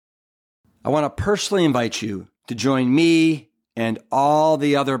I want to personally invite you to join me and all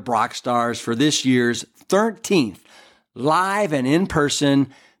the other Brock stars for this year's 13th live and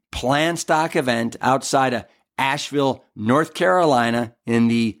in-person Planstock event outside of Asheville, North Carolina in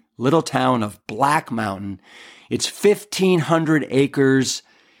the little town of Black Mountain. It's 1,500 acres,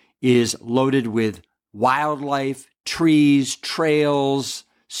 is loaded with wildlife, trees, trails,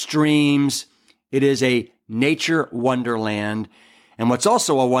 streams. It is a nature wonderland. And what's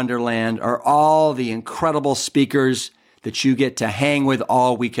also a wonderland are all the incredible speakers that you get to hang with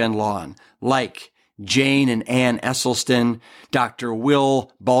all weekend long, like Jane and Ann Esselstyn, Dr.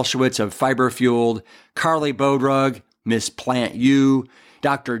 Will Bolshewitz of Fiber Fueled, Carly Bodrug, Miss Plant U,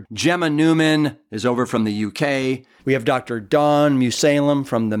 Dr. Gemma Newman is over from the UK. We have Dr. Dawn Musalem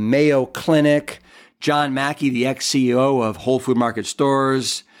from the Mayo Clinic, John Mackey, the ex-CEO of Whole Food Market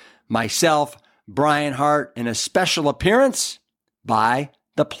Stores, myself, Brian Hart, and a special appearance by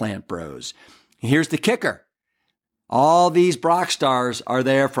the Plant Bros. Here's the kicker. All these Brock stars are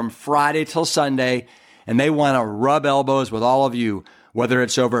there from Friday till Sunday, and they want to rub elbows with all of you, whether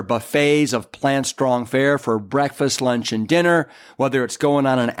it's over buffets of Plant Strong fare for breakfast, lunch, and dinner, whether it's going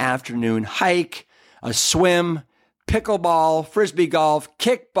on an afternoon hike, a swim, pickleball, frisbee golf,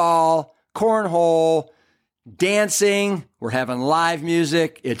 kickball, cornhole, dancing. We're having live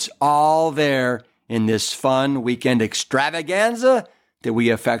music. It's all there in this fun weekend extravaganza that we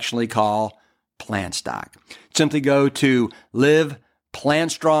affectionately call Plantstock. Simply go to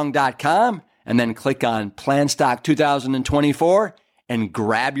liveplantstrong.com and then click on Plantstock 2024 and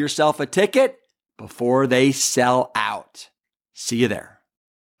grab yourself a ticket before they sell out. See you there.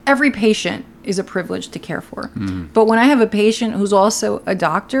 Every patient is a privilege to care for. But when I have a patient who's also a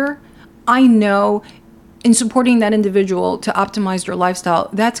doctor, I know in supporting that individual to optimize their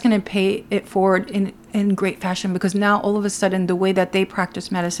lifestyle, that's going to pay it forward in great fashion, because now all of a sudden the way that they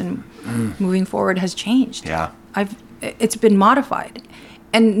practice medicine moving forward has changed. Yeah. It's been modified.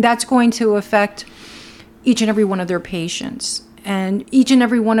 And that's going to affect each and every one of their patients and each and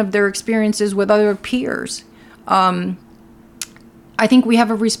every one of their experiences with other peers. I think we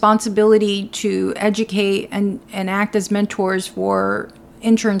have a responsibility to educate and act as mentors for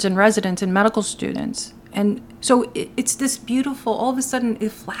interns and residents and medical students. And so it's this beautiful, all of a sudden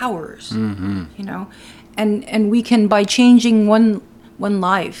it flowers, you know, and we can, by changing one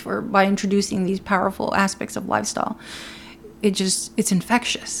life or by introducing these powerful aspects of lifestyle, it's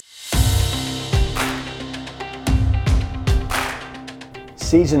infectious.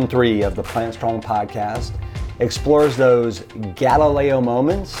 Season 3 of the Plant Strong podcast explores those Galileo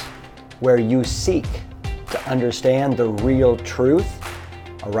moments where you seek to understand the real truth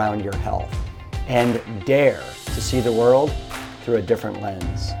around your health and dare to see the world through a different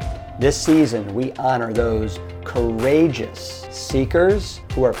lens. This season, we honor those courageous seekers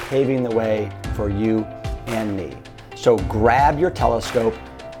who are paving the way for you and me. So grab your telescope,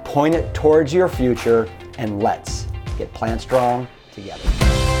 point it towards your future, and let's get Plant Strong together.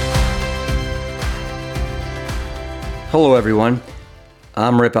 Hello, everyone.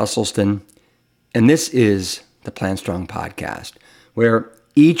 I'm Rip Esselstyn, and this is the Plant Strong podcast, where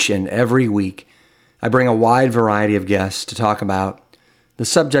each and every week I bring a wide variety of guests to talk about the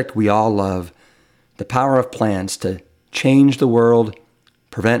subject we all love, the power of plants to change the world,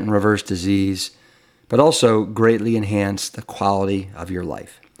 prevent and reverse disease, but also greatly enhance the quality of your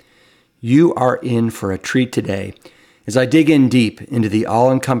life. You are in for a treat today as I dig in deep into the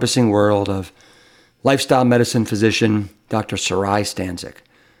all-encompassing world of lifestyle medicine physician Dr. Saray Stancic.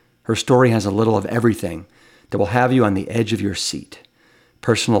 Her story has a little of everything that will have you on the edge of your seat.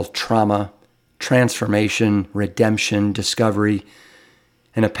 Personal trauma, transformation, redemption, discovery,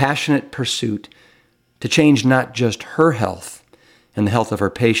 and a passionate pursuit to change not just her health and the health of her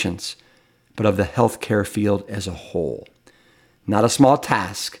patients, but of the healthcare field as a whole. Not a small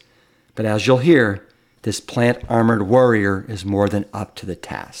task, but as you'll hear, this plant-armored warrior is more than up to the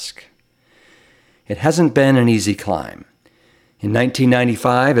task. It hasn't been an easy climb. In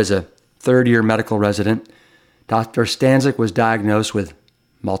 1995, as a third-year medical resident, Dr. Stancic was diagnosed with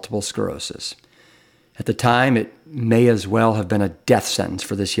multiple sclerosis. At the time, it may as well have been a death sentence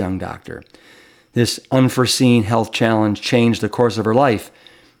for this young doctor. This unforeseen health challenge changed the course of her life,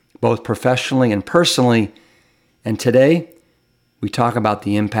 both professionally and personally. And today, we talk about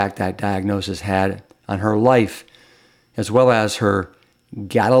the impact that diagnosis had on her life, as well as her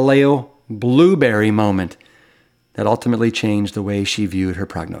Galileo blueberry moment that ultimately changed the way she viewed her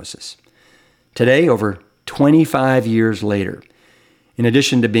prognosis. Today, over 25 years later, in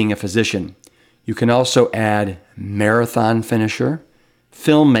addition to being a physician, you can also add marathon finisher,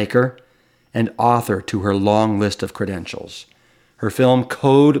 filmmaker, and author to her long list of credentials. Her film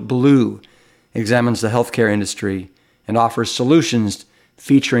Code Blue examines the healthcare industry, and offers solutions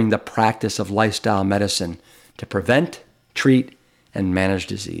featuring the practice of lifestyle medicine to prevent, treat, and manage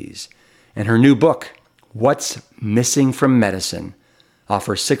disease. And her new book, What's Missing from Medicine,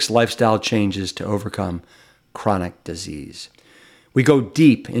 offers 6 lifestyle changes to overcome chronic disease. We go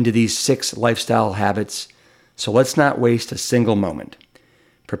deep into these 6 lifestyle habits, so let's not waste a single moment.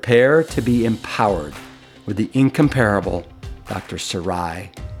 Prepare to be empowered with the incomparable Dr.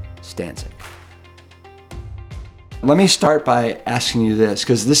 Saray Stancic. Let me start by asking you this,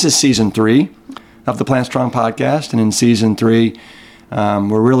 because this is season 3 of the Plant Strong podcast, and in season 3,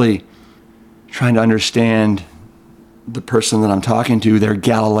 we're really trying to understand the person that I'm talking to, their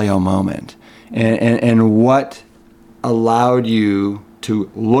Galileo moment, and what allowed you to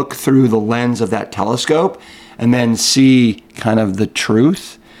look through the lens of that telescope and then see kind of the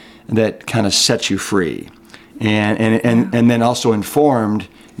truth that kind of sets you free, and then also informed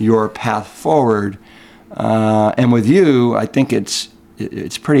your path forward. And with you, I think it's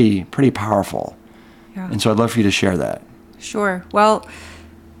pretty powerful. Yeah. And so I'd love for you to share that. Sure. Well,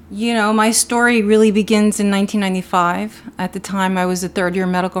 my story really begins in 1995. At the time, I was a third-year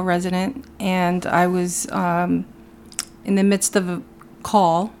medical resident, and I was in the midst of a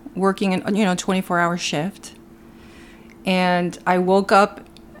call, working in, 24-hour shift. And I woke up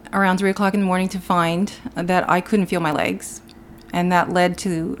around 3 o'clock in the morning to find that I couldn't feel my legs. And that led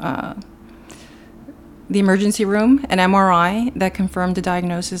to the emergency room, an MRI that confirmed the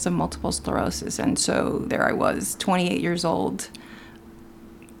diagnosis of multiple sclerosis. And so there I was, 28 years old,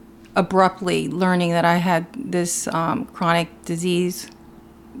 abruptly learning that I had this chronic disease,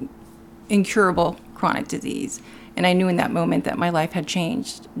 incurable chronic disease. And I knew in that moment that my life had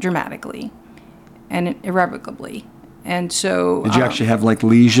changed dramatically and irrevocably. And so... Did you actually have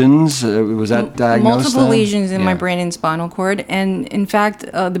lesions? Was that diagnosed? Multiple lesions in my brain and spinal cord. And in fact,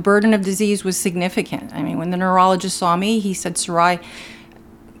 the burden of disease was significant. I mean, when the neurologist saw me, he said, Saray,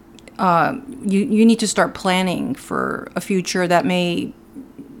 you need to start planning for a future that may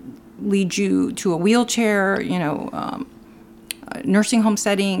lead you to a wheelchair, a nursing home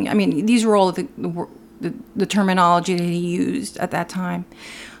setting. I mean, these were all the terminology that he used at that time.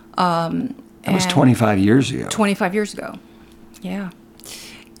 That was 25 years ago. 25 years ago, yeah.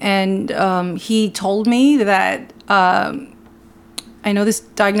 And he told me that, I know this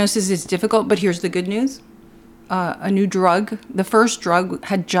diagnosis is difficult, but here's the good news. A new drug, the first drug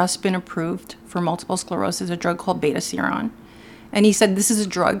had just been approved for multiple sclerosis, a drug called beta-seron. And he said, this is a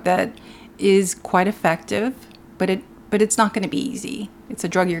drug that is quite effective, but it's not going to be easy. It's a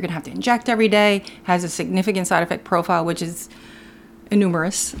drug you're going to have to inject every day, has a significant side effect profile, which is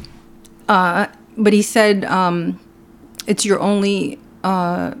numerous. But he said, it's your only,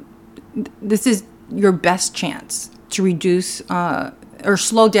 this is your best chance to reduce or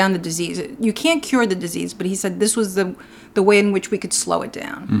slow down the disease. You can't cure the disease, but he said this was the way in which we could slow it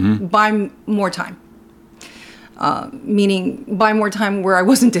down, buy more time. Meaning buy more time where I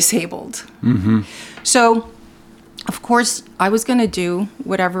wasn't disabled. So, of course, I was going to do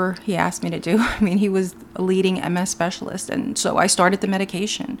whatever he asked me to do. I mean, he was a leading MS specialist, and so I started the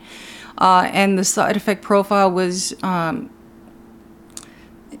medication. And the side effect profile was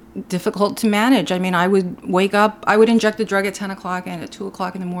difficult to manage. I mean, I would wake up, I would inject the drug at 10 o'clock, and at 2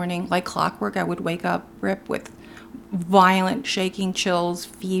 o'clock in the morning, like clockwork, I would wake up, Rip, with violent shaking, chills,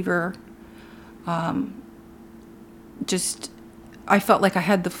 fever. I felt like I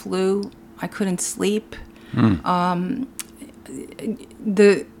had the flu. I couldn't sleep. The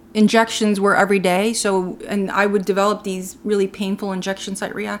injections were every day, and I would develop these really painful injection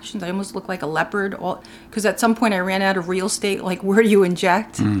site reactions. I almost looked like a leopard, because at some point I ran out of real estate, like where do you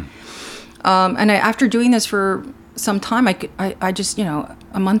inject? And after doing this for some time, I just,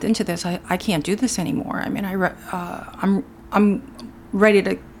 a month into this, I can't do this anymore. I mean, I'm ready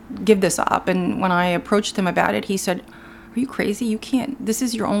to give this up. And when I approached him about it, he said, are you crazy? You can't. This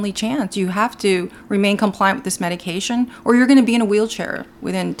is your only chance. You have to remain compliant with this medication, or you're going to be in a wheelchair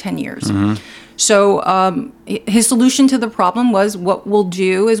within 10 years. So his solution to the problem was, what we'll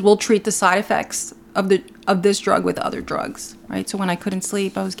do is we'll treat the side effects of this drug with other drugs, right? So when I couldn't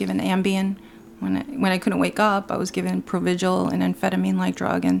sleep, I was given Ambien. When I couldn't wake up, I was given Provigil, an amphetamine-like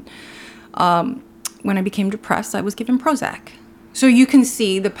drug. And when I became depressed, I was given Prozac. So you can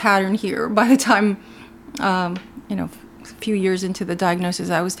see the pattern here. By the time, a few years into the diagnosis,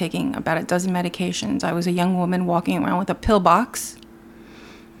 I was taking about a dozen medications. I was a young woman walking around with a pill box.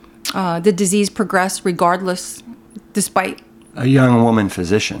 The disease progressed regardless, despite... A young woman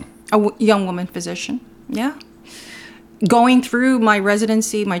physician. Young woman physician, yeah. Going through my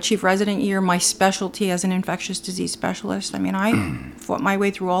residency, my chief resident year, my specialty as an infectious disease specialist, I mean, I fought my way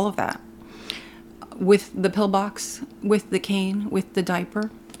through all of that. with the pillbox, with the cane, with the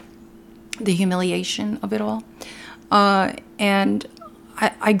diaper, the humiliation of it all. And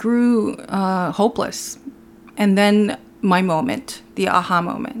I grew hopeless. And then my moment, the aha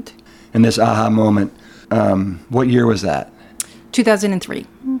moment. And this aha moment, what year was that? 2003.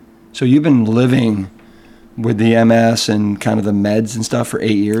 So you've been living with the MS and kind of the meds and stuff for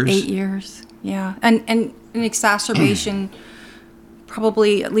 8 years? 8 years, yeah. And an exacerbation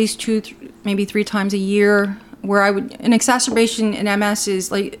probably at least 2, maybe 3 times a year, where an exacerbation in MS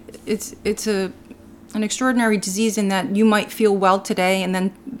is like, it's an extraordinary disease in that you might feel well today and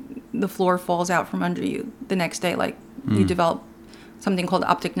then the floor falls out from under you the next day, like you develop something called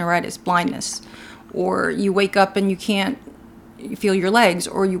optic neuritis, blindness, or you wake up and you can't feel your legs,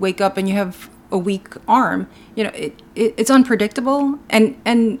 or you wake up and you have a weak arm. You know, it's unpredictable,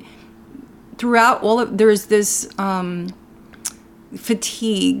 and throughout all of there is this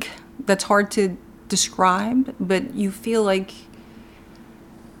fatigue that's hard to describe, but you feel like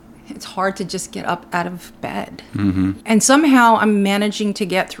it's hard to just get up out of bed. Mm-hmm. And somehow I'm managing to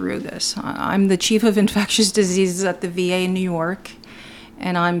get through this. I'm the chief of infectious diseases at the VA in New York,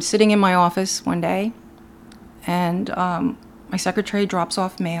 and I'm sitting in my office one day, and my secretary drops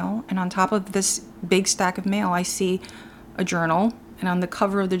off mail, and on top of this big stack of mail, I see a journal, and on the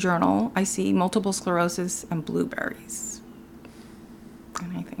cover of the journal, I see multiple sclerosis and blueberries.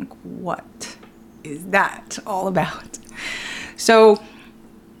 And I think, what is that all about? So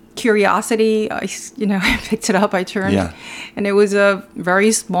curiosity, I picked it up, I turned, and it was a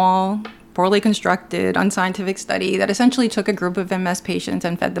very small, poorly constructed, unscientific study that essentially took a group of MS patients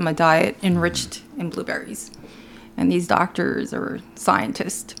and fed them a diet enriched in blueberries. And these doctors or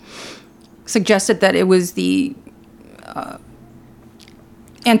scientists suggested that it was the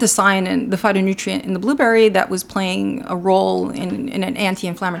anthocyanin, the phytonutrient in the blueberry, that was playing a role in an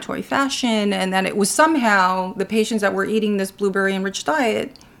anti-inflammatory fashion, and that it was somehow the patients that were eating this blueberry-enriched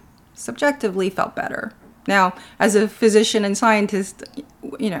diet subjectively felt better. Now, as a physician and scientist,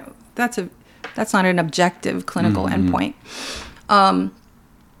 that's not an objective clinical endpoint. And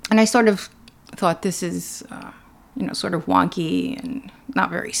I sort of thought, this is sort of wonky and not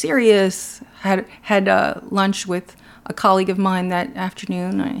very serious. Had lunch with a colleague of mine that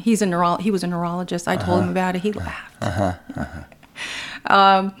afternoon. He was a neurologist. I told him about it. He laughed.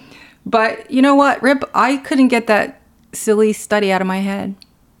 But you know what, Rip? I couldn't get that silly study out of my head.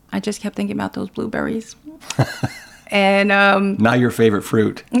 I just kept thinking about those blueberries. And not your favorite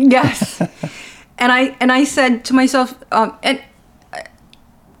fruit. Yes. And I said to myself, and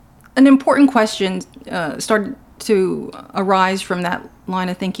an important question started to arise from that line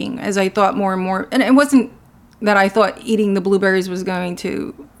of thinking as I thought more and more. And it wasn't that I thought eating the blueberries was going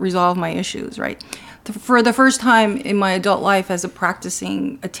to resolve my issues, right? For the first time in my adult life as a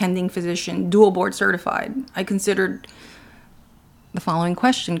practicing attending physician, dual board certified, I considered the following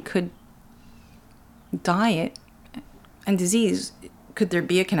question: could diet and disease, could there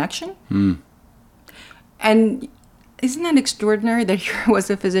be a connection? And isn't that extraordinary that here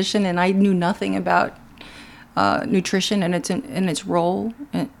was a physician and I knew nothing about nutrition and its role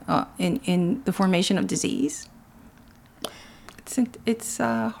in the formation of disease? It's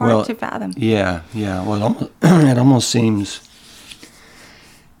hard to fathom. Yeah. Well, it almost seems,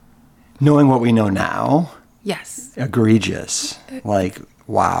 knowing what we know now, yes, egregious. Like,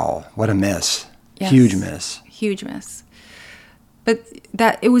 wow, what a miss. Yes. Huge miss. But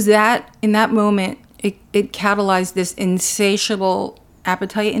in that moment, it catalyzed this insatiable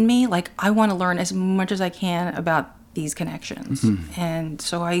appetite in me. Like, I want to learn as much as I can about these connections. Mm-hmm. And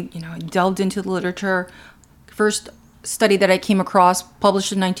so I delved into the literature. First study that I came across,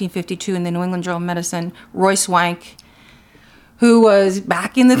 published in 1952 in the New England Journal of Medicine, Roy Swank, who was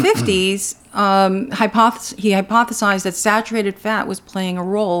back in the 50s, he hypothesized that saturated fat was playing a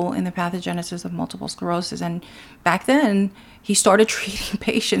role in the pathogenesis of multiple sclerosis. And back then, he started treating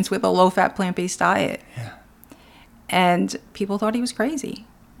patients with a low-fat plant-based diet. Yeah. And people thought he was crazy.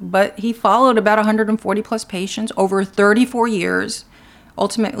 But he followed about 140 plus patients over 34 years,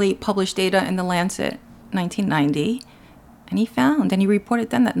 ultimately published data in The Lancet 1990. And he found, and he reported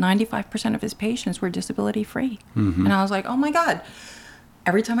then, that 95% of his patients were disability-free. Mm-hmm. And I was like, oh my God.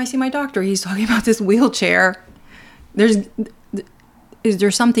 Every time I see my doctor, he's talking about this wheelchair. Is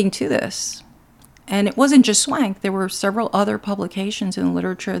there something to this? And it wasn't just Swank. There were several other publications in the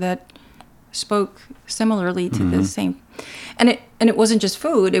literature that spoke similarly to the same. And it wasn't just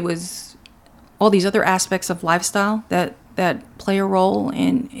food. It was all these other aspects of lifestyle that play a role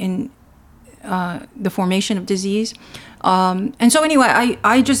in the formation of disease. And so anyway,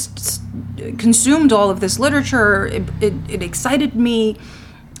 I just consumed all of this literature. It excited me.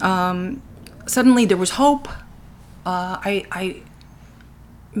 suddenly there was hope. I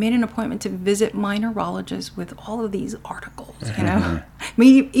made an appointment to visit my neurologist with all of these articles, you know.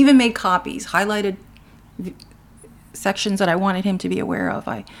 We even made copies, highlighted sections that I wanted him to be aware of.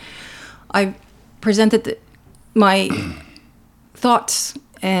 I presented my thoughts,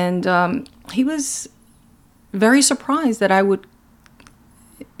 and he was very surprised that I would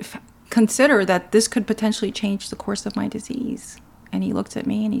consider that this could potentially change the course of my disease. And he looked at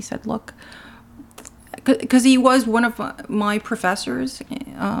me and he said, look, because he was one of my professors,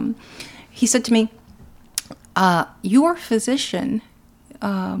 he said to me, you're a physician.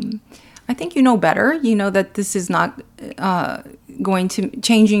 I think you know better. You know that this is not going to,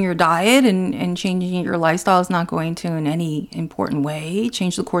 changing your diet and changing your lifestyle is not going to in any important way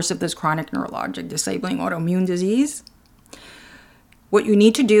change the course of this chronic neurologic disabling autoimmune disease. What you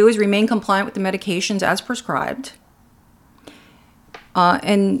need to do is remain compliant with the medications as prescribed.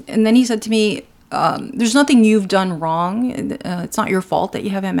 And then he said to me, there's nothing you've done wrong. It's not your fault that you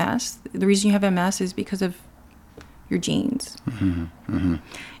have MS. The reason you have MS is because of your genes. Mm-hmm. Mm-hmm.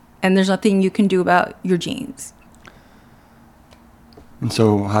 And there's nothing you can do about your genes. And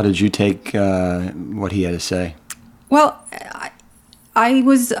so how did you take what he had to say? Well, I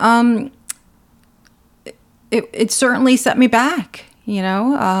was, it certainly set me back, you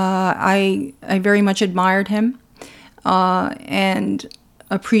know. I very much admired him and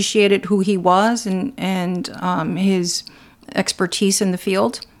appreciated who he was and his expertise in the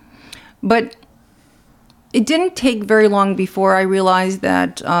field. But it didn't take very long before I realized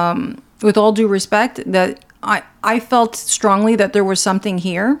that, with all due respect, that I felt strongly that there was something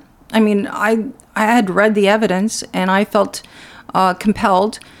here. I mean, I had read the evidence, and I felt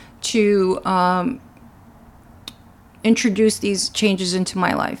compelled to introduce these changes into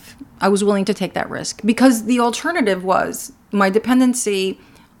my life. I was willing to take that risk because the alternative was my dependency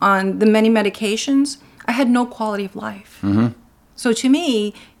on the many medications. I had no quality of life. Mm-hmm. So to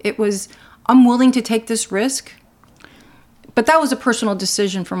me, it was, I'm willing to take this risk. But that was a personal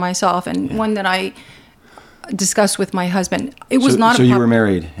decision for myself, and one that I discussed with my husband. It was not. So you were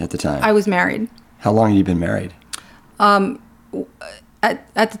married at the time? I was married. How long had you been married? At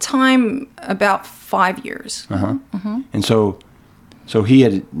the time, about 5 years. Uh-huh. Mm-hmm. And so he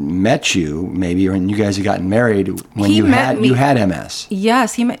had met you maybe, and you guys had gotten married when you had MS.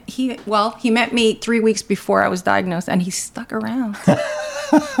 Yes, he met me 3 weeks before I was diagnosed, and he stuck around.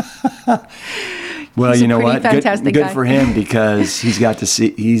 Well, you know what? Good Guy. for him, because he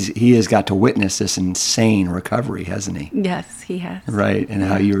has got to witness this insane recovery, hasn't he? Yes, he has. Right, and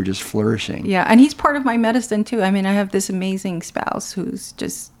how you were just flourishing. Yeah, and he's part of my medicine too. I mean, I have this amazing spouse who's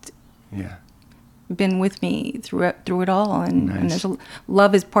just been with me through it all, and, nice. And there's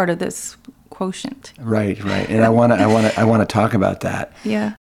love is part of this quotient. Right, and I want to talk about that.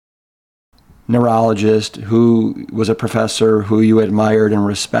 Yeah. Neurologist who was a professor who you admired and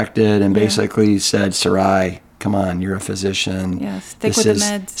respected, and basically said, Saray, come on, you're a physician. Yeah, stick with the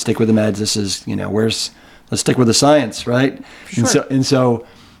meds. Stick with the meds. This is, let's stick with the science, right? Sure. And so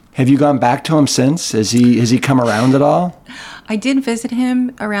have you gone back to him since? Has he come around at all? I did visit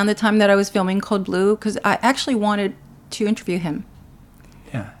him around the time that I was filming Code Blue, because I actually wanted to interview him.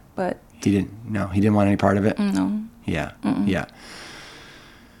 Yeah. But he didn't want any part of it? No. Yeah. Mm-mm. Yeah.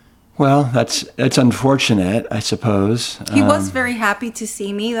 Well, that's unfortunate, I suppose. He was very happy to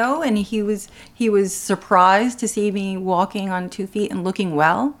see me, though, and he was surprised to see me walking on 2 feet and looking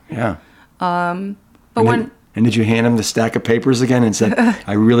well. Yeah. But did you hand him the stack of papers again and said,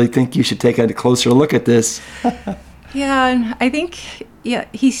 I really think you should take a closer look at this? Yeah, and I think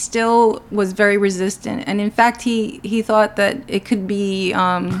he still was very resistant, and in fact he thought that it could be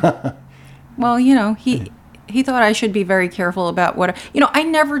he thought I should be very careful about what I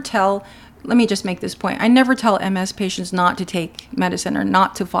never tell. Let me just make this point. I never tell MS patients not to take medicine or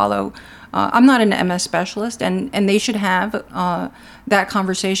not to follow. I'm not an MS specialist, and they should have that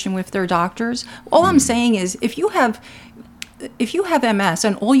conversation with their doctors. All I'm saying is, if you have MS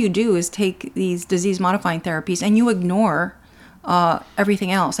and all you do is take these disease-modifying therapies and you ignore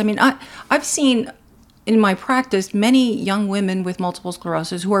everything else. I mean, I've seen in my practice many young women with multiple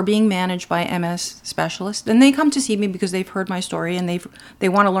sclerosis who are being managed by MS specialists, and they come to see me because they've heard my story and they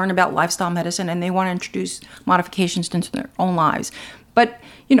want to learn about lifestyle medicine, and they want to introduce modifications into their own lives. But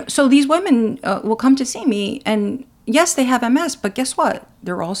so these women will come to see me, and yes, they have MS, but guess what?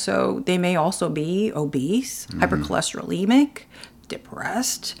 They may also be obese, hypercholesterolemic,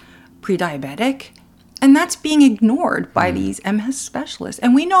 depressed, pre-diabetic, and that's being ignored by these MS specialists.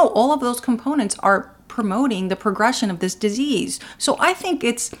 And we know all of those components are promoting the progression of this disease. So I think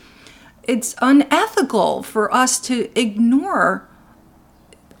it's unethical for us to ignore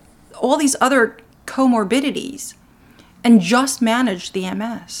all these other comorbidities and just manage the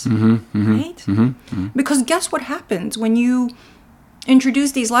MS, right? Because guess what happens when you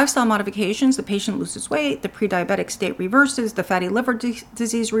introduce these lifestyle modifications? The patient loses weight, the pre-diabetic state reverses, the fatty liver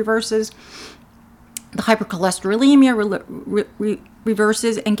disease reverses, the hypercholesterolemia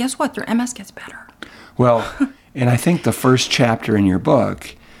reverses, and guess what? Their MS gets better. Well, and I think the first chapter in your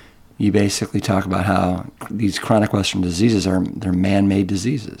book, you basically talk about how these chronic Western diseases they're man-made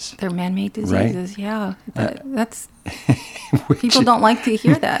diseases. They're man-made diseases, right? Yeah. That's people don't like to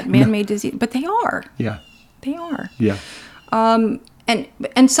hear that, man-made disease, but they are. Yeah. They are. Yeah.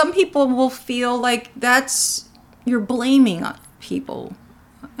 And some people will feel like you're blaming people.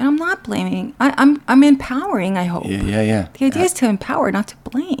 And I'm not blaming. I'm empowering, I hope. Yeah. The idea is to empower, not to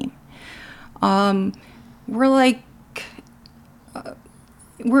blame. We're like,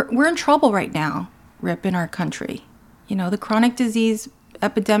 we're in trouble right now, Rip, in our country. You know, the chronic disease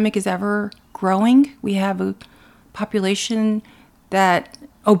epidemic is ever growing. We have a population that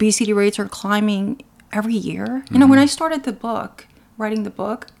obesity rates are climbing every year. You know, when I started writing the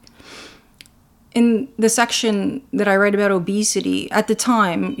book, in the section that I write about obesity, at the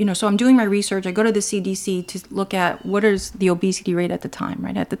time, you know, so I'm doing my research. I go to the CDC to look at what is the obesity rate at the time,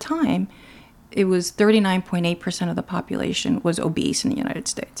 right? At the time, it was 39.8% of the population was obese in the United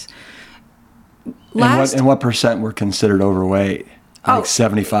States. And what percent were considered overweight? Like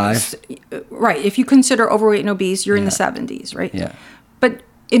 75? Right. If you consider overweight and obese, you're in the 70s, right? Yeah. But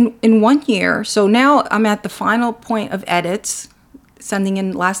in 1 year, so now I'm at the final point of edits, sending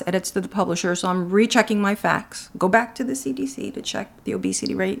in last edits to the publisher. So I'm rechecking my facts. Go back to the CDC to check the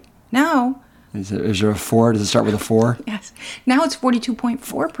obesity rate. Now... Is there a 4? Does it start with a 4? Yes. Now it's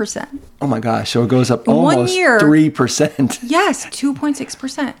 42.4%. Oh my gosh! So it goes up almost 1 year, 3%. Yes,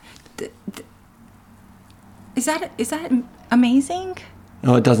 2.6%. Is that amazing?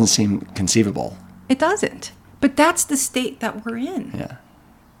 No, it doesn't seem conceivable. It doesn't. But that's the state that we're in. Yeah.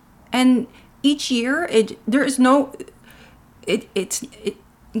 And each year, just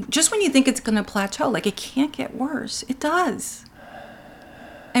when you think it's going to plateau, like it can't get worse, it does.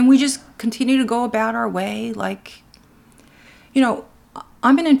 And we just continue to go about our way. Like, you know,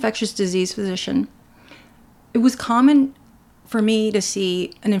 I'm an infectious disease physician. It was common for me to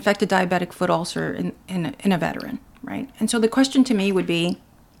see an infected diabetic foot ulcer in a veteran, right? And so the question to me would be,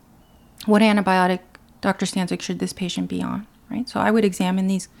 what antibiotic, Dr. Stancic, should this patient be on, right? So I would examine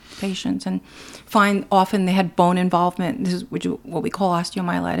these patients and find often they had bone involvement, which is what we call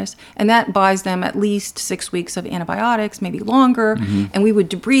osteomyelitis, and that buys them at least 6 weeks of antibiotics, maybe longer, and we would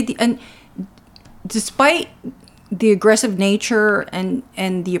debride and despite the aggressive nature and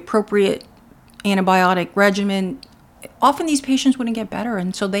the appropriate antibiotic regimen, often these patients wouldn't get better,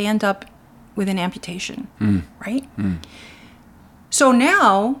 and so they end up with an amputation, right? So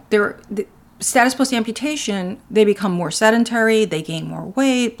now the status post-amputation, they become more sedentary, they gain more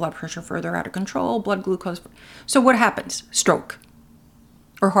weight, blood pressure further out of control, blood glucose. So what happens? Stroke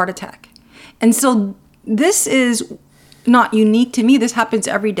or heart attack. And so this is not unique to me. This happens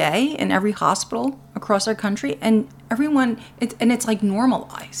every day in every hospital across our country, and everyone, it's like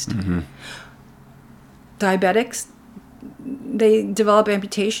normalized. Diabetics, they develop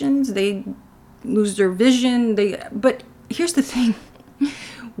amputations, they lose their vision, but here's the thing.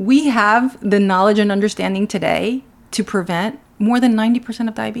 We have the knowledge and understanding today to prevent more than 90%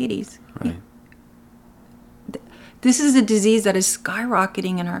 of diabetes. Right. This is a disease that is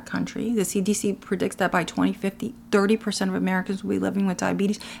skyrocketing in our country. The CDC predicts that by 2050, 30% of Americans will be living with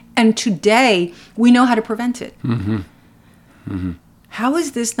diabetes. And today, we know how to prevent it. How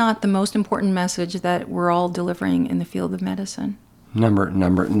is this not the most important message that we're all delivering in the field of medicine?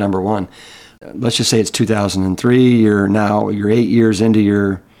 Number one. Let's just say it's 2003. You're 8 years into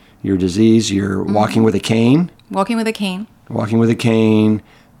your disease. You're walking with a cane. Walking with a cane. Walking with a cane,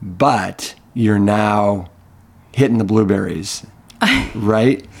 but you're now hitting the blueberries,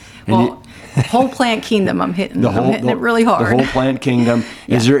 right? Well, whole plant kingdom, I'm hitting it really hard. The whole plant kingdom.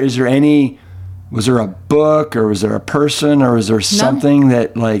 Yeah. Was there a book, or was there a person, or was there something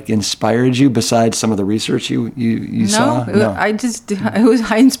that like inspired you besides some of the research you saw? No, I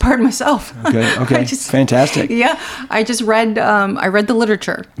inspired myself. Okay, fantastic. Yeah, I just read the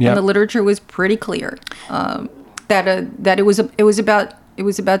literature, and the literature was pretty clear that it was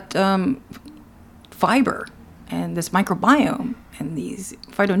about fiber and this microbiome and these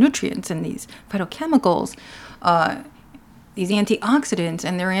phytonutrients and these phytochemicals. These antioxidants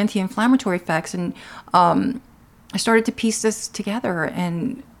and their anti-inflammatory effects, and I started to piece this together,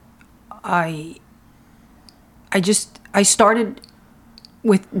 and I started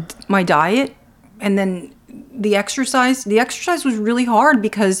with my diet, and then the exercise. The exercise was really hard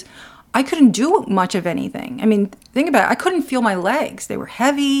because I couldn't do much of anything. I mean, think about it. I couldn't feel my legs. They were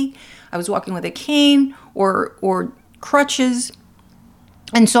heavy. I was walking with a cane or crutches.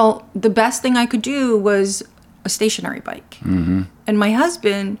 And so the best thing I could do was a stationary bike. Mm-hmm. And my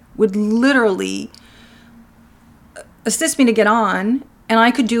husband would literally assist me to get on, and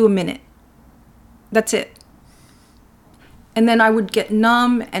I could do a minute. That's it. And then I would get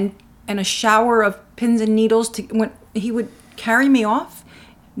numb and a shower of pins and needles when he would carry me off.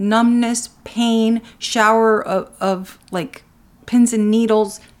 Numbness, pain, shower of like pins and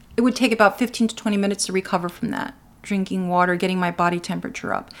needles. It would take about 15 to 20 minutes to recover from that. Drinking water, getting my body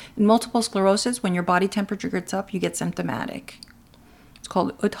temperature up. In multiple sclerosis, when your body temperature gets up, you get symptomatic. It's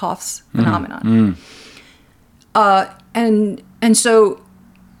called Uthoff's phenomenon. And so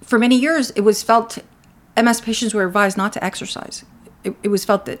for many years, it was felt MS patients were advised not to exercise. It was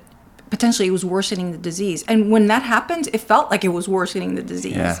felt that potentially it was worsening the disease. And when that happened, it felt like it was worsening the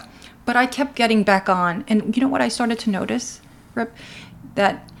disease. Yeah. But I kept getting back on. And you know what I started to notice, Rip?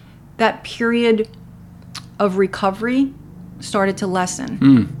 That period of recovery started to lessen.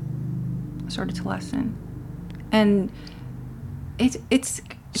 And it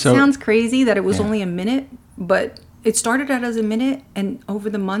sounds crazy that it was only a minute, but it started out as a minute, and over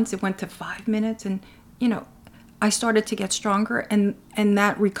the months it went to 5 minutes, and I started to get stronger, and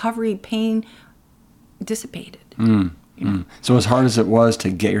that recovery pain dissipated. So as hard as it was to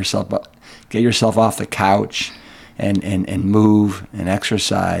get yourself off the couch and move and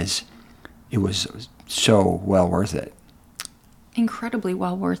exercise, it was so well worth it. Incredibly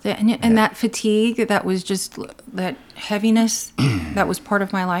well worth it. And that fatigue, that was just that heaviness that was part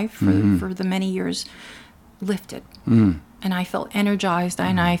of my life for the many years, lifted. And I felt energized,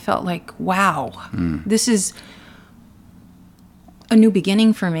 and I felt like, wow, this is a new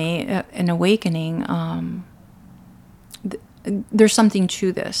beginning for me, an awakening. There's something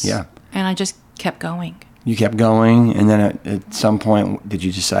to this. Yeah. And I just kept going. You kept going, and then at some point, did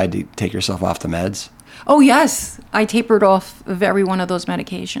you decide to take yourself off the meds? Oh, yes. I tapered off of every one of those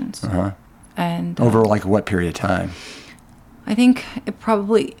medications. Uh-huh. And over like what period of time? I think it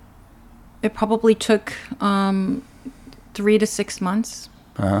probably took 3 to 6 months.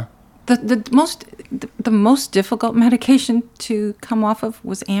 Uh-huh. The most difficult medication to come off of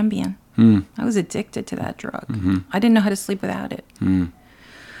was Ambien. I was addicted to that drug. I didn't know how to sleep without it.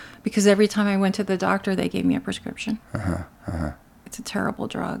 Because every time I went to the doctor, they gave me a prescription. It's a terrible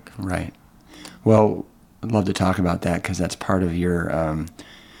drug. Right. Well, I'd love to talk about that, because that's part of your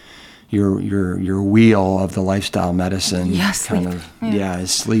wheel of the lifestyle medicine. Yes,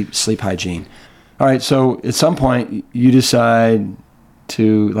 is sleep hygiene. All right. So at some point, you decide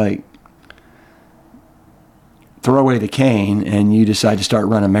to throw away the cane, and you decide to start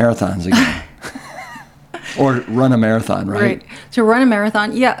running marathons again. Or run a marathon, right? Right. To run a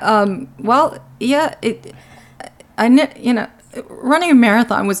marathon, running a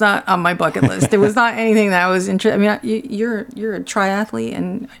marathon was not on my bucket list. It was not anything that I was interested. I mean, you're a triathlete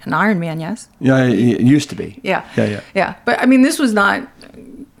and an Ironman, yes? Yeah, it used to be. Yeah. But I mean, this was not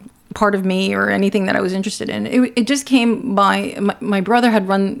part of me or anything that I was interested in. It just came by. My brother had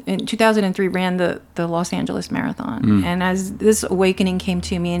run in 2003, ran the Los Angeles Marathon, and as this awakening came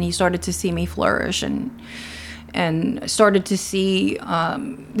to me, and he started to see me flourish and started to see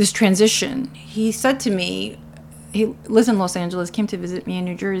this transition, he said to me, he lives in Los Angeles, came to visit me in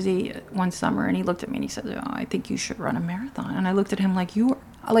New Jersey one summer, and he looked at me and he said, "Oh, I think you should run a marathon." And I looked at him like,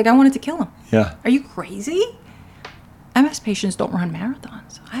 I wanted to kill him. Yeah. Are you crazy? MS patients don't run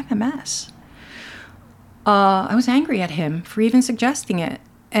marathons. I have MS. I was angry at him for even suggesting it.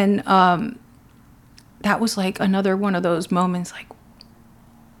 And that was like another one of those moments, like,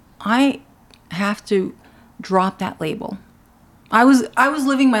 I have to drop that label. I was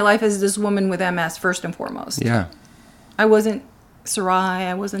living my life as this woman with MS first and foremost. Yeah. I wasn't Saray.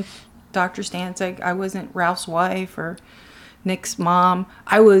 I wasn't Dr. Stancic. I wasn't Ralph's wife or Nick's mom.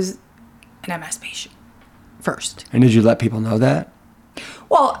 I was an MS patient first. And did you let people know that?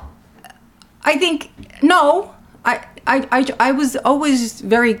 Well, I think, no. I was always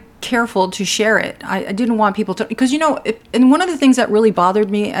very careful to share it. I didn't want people to, because, and one of the things that really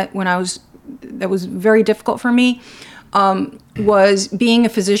bothered me that was very difficult for me, was being a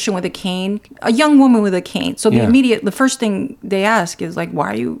physician with a cane, a young woman with a cane. So the first thing they ask is like,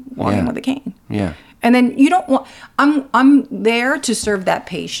 why are you walking with a cane? Yeah. And then you don't want, I'm there to serve that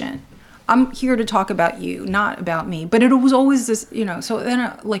patient. I'm here to talk about you, not about me. But it was always this, so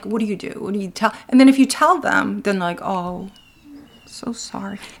then like, what do you do? What do you tell? And then if you tell them, then like, oh, so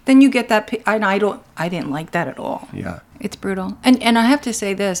sorry. Then you get that, and I didn't like that at all. Yeah. It's brutal. And I have to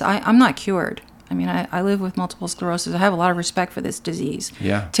say this, I'm not cured. I mean, I live with multiple sclerosis. I have a lot of respect for this disease.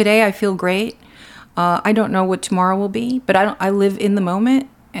 Yeah. Today I feel great. I don't know what tomorrow will be, but I live in the moment,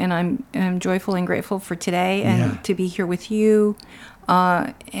 and I'm joyful and grateful for today and to be here with you.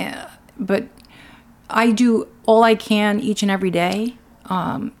 But I do all I can each and every day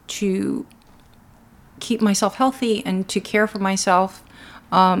to keep myself healthy and to care for myself.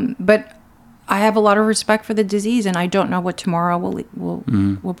 But I have a lot of respect for the disease, and I don't know what tomorrow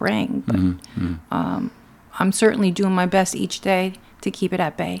will bring. But I'm certainly doing my best each day to keep it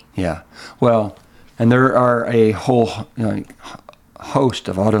at bay. Yeah. Well, and there are a whole host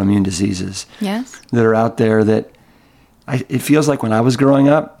of autoimmune diseases that are out there that it feels like when I was growing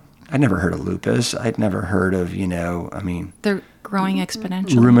up, I'd never heard of lupus. I'd never heard of, They're growing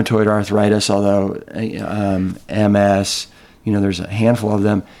exponentially. Rheumatoid arthritis, although MS, there's a handful of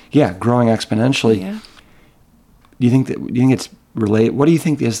them. Yeah, growing exponentially. Yeah. Do you think it's related? What do you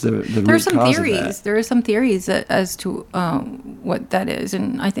think is the root cause of that? There are some theories as to what that is,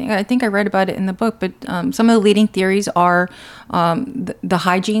 and I think I read about it in the book. But some of the leading theories are the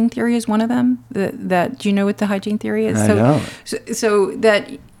hygiene theory is one of them. That do you know what the hygiene theory is? I know. So that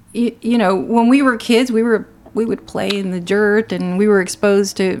when we were kids, we would play in the dirt, and we were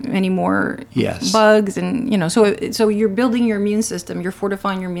exposed to many more bugs, and so you're building your immune system, you're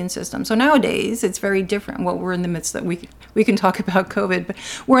fortifying your immune system. So nowadays it's very different. Well, we're in the midst that we can talk about COVID, but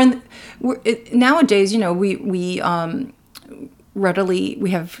nowadays we readily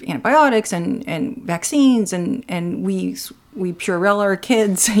we have antibiotics and vaccines, and we Purell our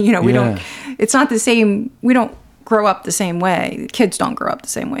kids. We don't. It's not the same. We don't grow up the same way. Kids don't grow up the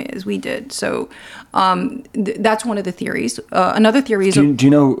same way as we did. So that's one of the theories. Another theory is... Do you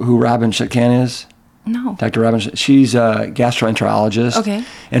know who Robin Shotkan is? No. Dr. Robin, she's a gastroenterologist. Okay.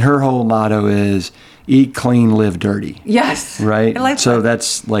 And her whole motto is eat clean, live dirty. Yes. Right? I like so that.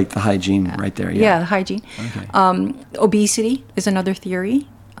 That's like the hygiene right there. Yeah, the hygiene. Okay. Obesity is another theory.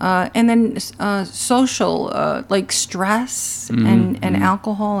 And then social, like stress and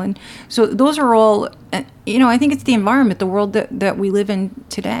alcohol. And so those are all, I think it's the environment, the world that we live in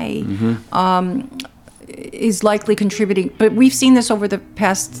today is likely contributing. But we've seen this over the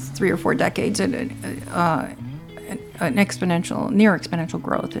past 3 or 4 decades, an near exponential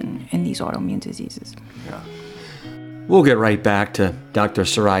growth in these autoimmune diseases. Yeah. We'll get right back to Dr.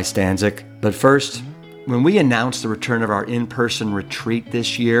 Saray Stancic. But first, when we announced the return of our in-person retreat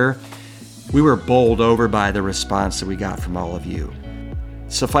this year, we were bowled over by the response that we got from all of you.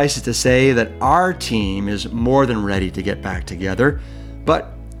 Suffice it to say that our team is more than ready to get back together,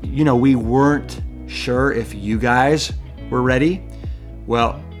 but, we weren't sure if you guys were ready.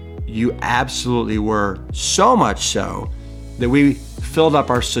 Well, you absolutely were, so much so that we filled up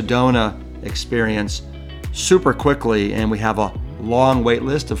our Sedona experience super quickly, and we have a long wait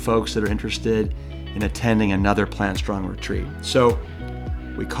list of folks that are interested in attending another Plant Strong retreat. So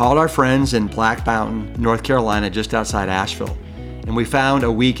we called our friends in Black Mountain, North Carolina, just outside Asheville, and we found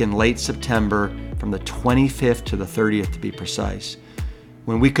a week in late September from the 25th to the 30th to be precise,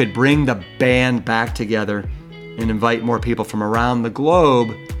 when we could bring the band back together and invite more people from around the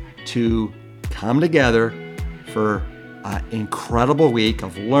globe to come together for an incredible week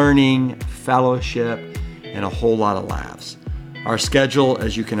of learning, fellowship, and a whole lot of laughs. Our schedule,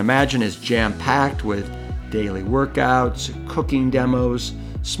 as you can imagine, is jam-packed with daily workouts, cooking demos,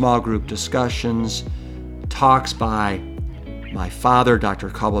 small group discussions, talks by my father, Dr.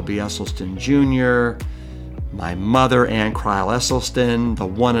 Cobble B. Esselstyn Jr., my mother, Ann Kryl Esselstyn, the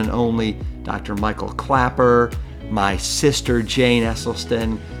one and only Dr. Michael Clapper, my sister, Jane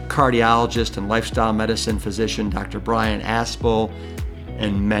Esselstyn, cardiologist and lifestyle medicine physician, Dr. Brian Aspel,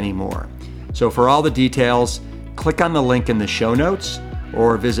 and many more. So for all the details, click on the link in the show notes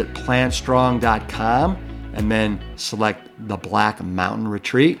or visit plantstrong.com and then select the Black Mountain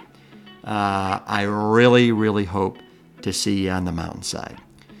Retreat. I really, really hope to see you on the mountainside.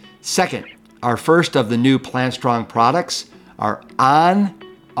 Second, our first of the new Plant Strong products are on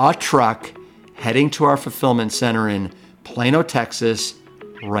a truck heading to our fulfillment center in Plano, Texas,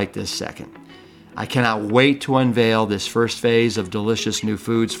 right this second. I cannot wait to unveil this first phase of delicious new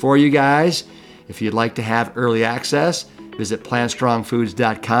foods for you guys. If you'd like to have early access, visit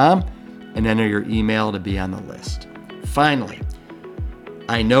plantstrongfoods.com and enter your email to be on the list. Finally,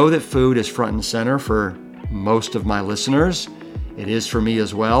 I know that food is front and center for most of my listeners. It is for me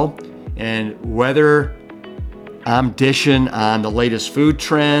as well. And whether I'm dishing on the latest food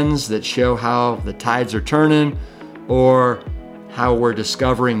trends that show how the tides are turning, or how we're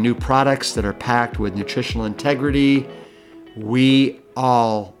discovering new products that are packed with nutritional integrity, we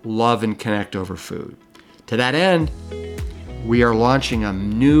all love and connect over food. To that end, we are launching a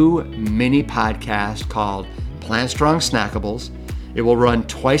new mini podcast called Plant Strong Snackables. It will run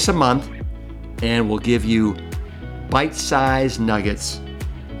twice a month and will give you bite-sized nuggets,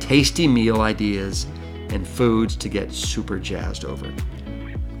 tasty meal ideas, and foods to get super jazzed over.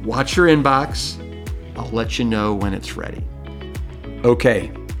 Watch your inbox. I'll let you know when it's ready.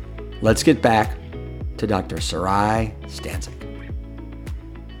 Okay, let's get back to Dr. Saray Stancic.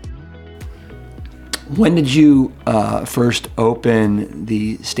 When did you first open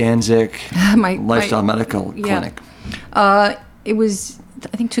the Stancic Lifestyle Medical Clinic? It was,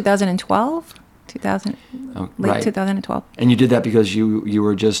 I think, 2012. Late 2012. And you did that because you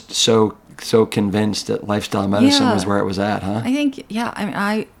were just so convinced that lifestyle medicine was where it was at, huh? I think,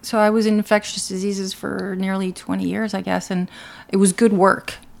 I was in infectious diseases for nearly 20 years, I guess, and it was good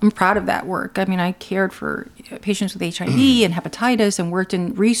work. I'm proud of that work. I mean, I cared for patients with HIV and hepatitis and worked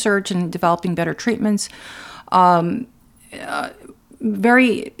in research and developing better treatments.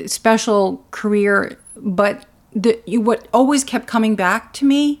 Very special career, but what always kept coming back to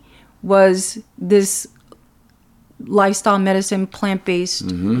me was this lifestyle medicine, plant-based,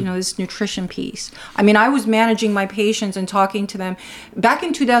 this nutrition piece. I mean, I was managing my patients and talking to them. Back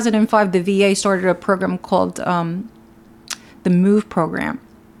in 2005, the VA started a program called the MOVE program,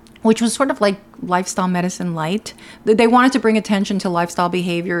 which was sort of like lifestyle medicine light. They wanted to bring attention to lifestyle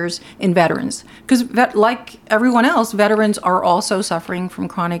behaviors in veterans. Because like everyone else, veterans are also suffering from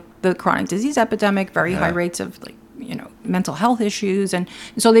the chronic disease epidemic, very high rates of mental health issues. And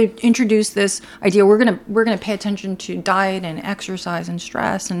so they introduced this idea, we're gonna pay attention to diet and exercise and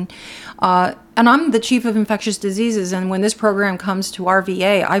stress. And I'm the chief of infectious diseases. And when this program comes to our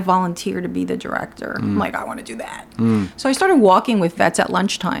VA, I volunteer to be the director. I'm like, I want to do that. So I started walking with vets at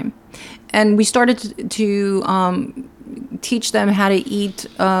lunchtime. And we started to teach them how to eat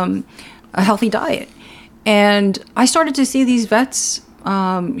a healthy diet. And I started to see these vets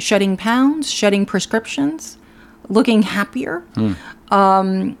shedding pounds, shedding prescriptions, looking happier.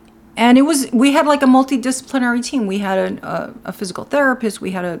 And we had like a multidisciplinary team. We had a physical therapist,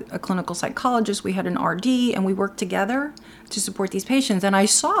 we had a clinical psychologist, we had an RD, and we worked together to support these patients. And I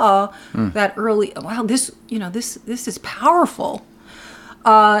saw that early, wow, this is powerful.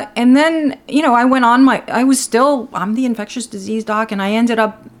 And then, I went on I'm the infectious disease doc, and I ended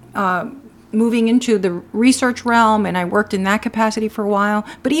up moving into the research realm, and I worked in that capacity for a while.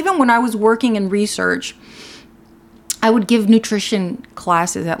 But even when I was working in research, I would give nutrition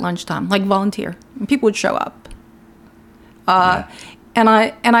classes at lunchtime, like volunteer, and people would show up. And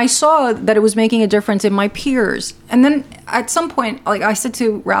I saw that it was making a difference in my peers. And then at some point, like I said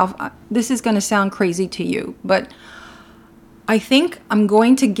to Ralph, this is going to sound crazy to you, but I think I'm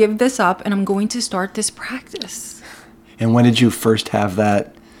going to give this up and I'm going to start this practice. And when did you first have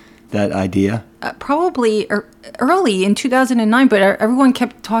that idea? Probably early in 2009, but everyone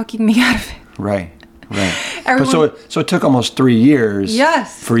kept talking me out of it. Right. But so it took almost 3 years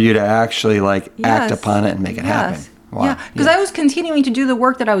for you to actually act upon it and make it happen. Wow. Yeah, because I was continuing to do the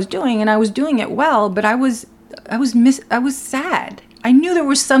work that I was doing, and I was doing it well, but I was sad. I knew there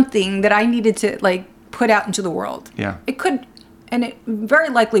was something that I needed to put out into the world. Yeah. It could, and it very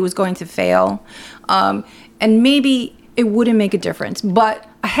likely was going to fail, and maybe it wouldn't make a difference, but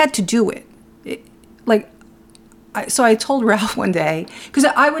I had to do it. So I told Ralph one day, because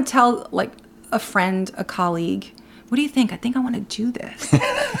I would tell a friend, a colleague, what do you think? I think I want to do this.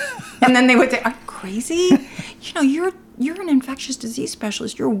 And then they would say, are you crazy? You're an infectious disease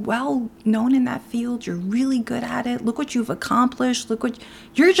specialist. You're well known in that field. You're really good at it. Look what you've accomplished.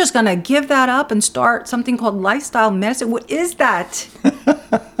 You're just going to give that up and start something called lifestyle medicine. What is that?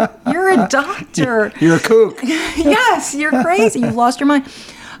 You're a doctor. You're a kook. Yes, you're crazy. You've lost your mind.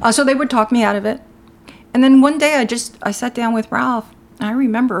 So they would talk me out of it. And then one day I sat down with Ralph, and I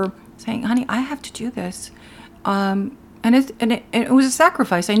remember saying, honey, I have to do this. And it was a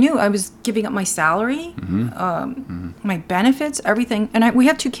sacrifice. I knew I was giving up my salary, my benefits, everything. And we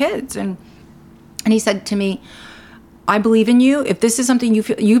have 2 kids. And he said to me, I believe in you. If this is something you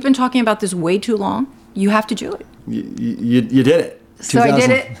feel, you've been talking about this way too long, you have to do it. You did it. So I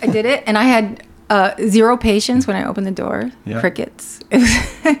did it. And I had 0 patients when I opened the door. Yeah. Crickets.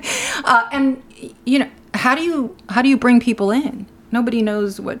 And how do you bring people in? Nobody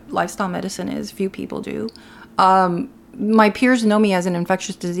knows what lifestyle medicine is. Few people do. My peers know me as an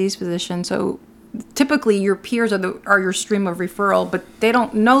infectious disease physician, so typically your peers are your stream of referral, but they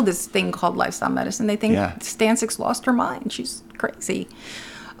don't know this thing called lifestyle medicine. They think Stancic's lost her mind. She's crazy.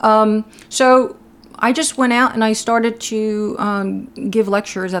 So I just went out and I started to give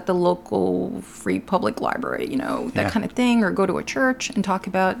lectures at the local free public library, that kind of thing, or go to a church and talk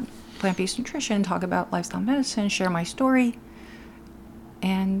about plant-based nutrition, talk about lifestyle medicine, share my story.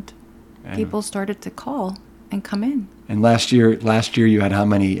 and people started to call and come in. And last year you had how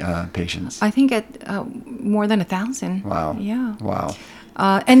many patients? I think at more than 1,000. Wow. Yeah. Wow.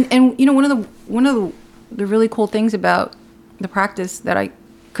 And one of the really cool things about the practice that I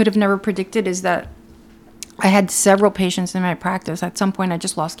could have never predicted is that I had several patients in my practice. At some point, I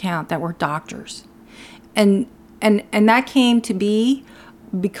just lost count, that were doctors, and that came to be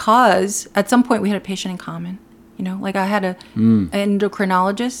because at some point we had a patient in common. Like I had an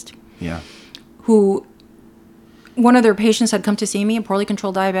endocrinologist. Yeah. Who. One of their patients had come to see me, a poorly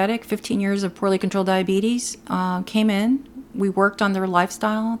controlled diabetic, 15 years of poorly controlled diabetes, came in. We worked on their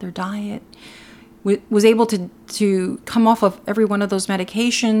lifestyle, their diet, was able to come off of every one of those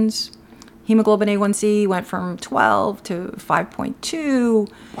medications. Hemoglobin A1C went from 12 to 5.2.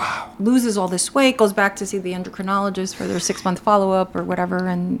 Wow. Loses all this weight, goes back to see the endocrinologist for their 6-month follow-up or whatever.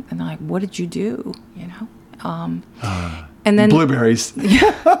 And they're like, what did you do? And then blueberries.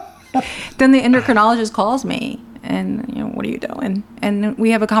 Then the endocrinologist calls me and, what are you doing? And we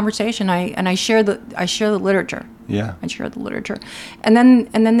have a conversation. I share the literature. Yeah. I share the literature. And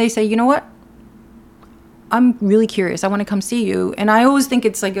then they say, you know what? I'm really curious. I want to come see you. And I always think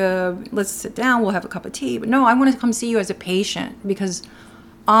it's like let's sit down, we'll have a cup of tea. But no, I want to come see you as a patient because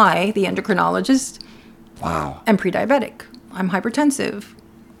I, the endocrinologist, wow, am pre-diabetic. I'm hypertensive.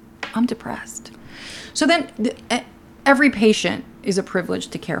 I'm depressed. So then every patient is a privilege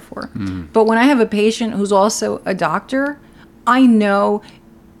to care for. But when I have a patient who's also a doctor, I know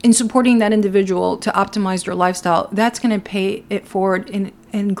in supporting that individual to optimize their lifestyle, that's going to pay it forward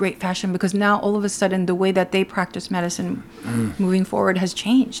in great fashion because now all of a sudden the way that they practice medicine moving forward has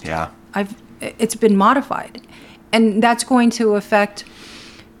changed. Yeah. It's been modified. And that's going to affect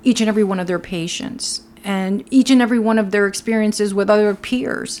each and every one of their patients and each and every one of their experiences with other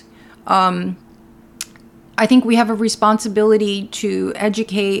peers. I think we have a responsibility to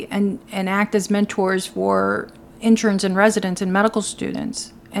educate and act as mentors for interns and residents and medical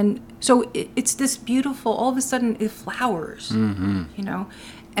students. And so it's this beautiful, all of a sudden it flowers,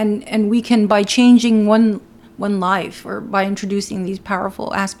 and we can, by changing one life or by introducing these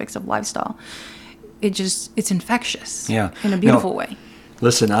powerful aspects of lifestyle, it's infectious in a beautiful way.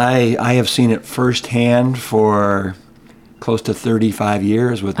 Listen, I have seen it firsthand for close to 35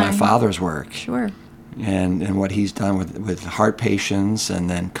 years with my father's work. Sure. And what he's done with heart patients and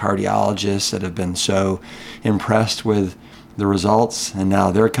then cardiologists that have been so impressed with the results, and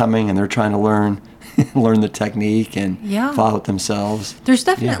now they're coming and they're trying to learn the technique and follow it themselves. There's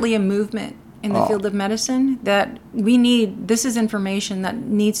definitely a movement in the field of medicine that we need. This is information that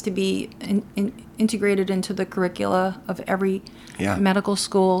needs to be integrated into the curricula of every medical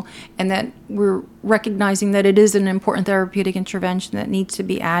school, and that we're recognizing that it is an important therapeutic intervention that needs to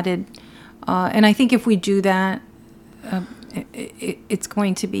be added. And I think if we do that, it's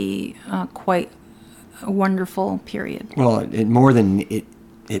going to be quite a wonderful period. Well, it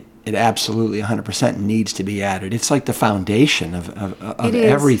absolutely 100% needs to be added. It's like the foundation of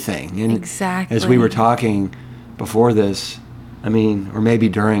everything. And exactly. As we were talking before this, or maybe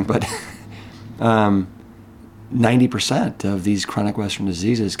during, but 90% of these chronic Western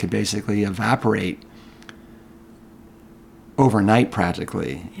diseases could basically evaporate overnight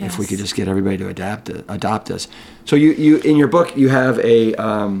practically, if we could just get everybody to adopt us. So you in your book you have a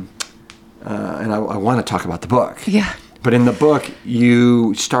and I want to talk about the book. Yeah. But in the book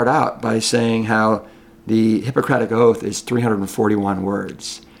you start out by saying how the Hippocratic Oath is 341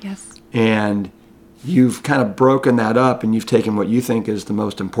 words. Yes. And you've kind of broken that up and you've taken what you think is the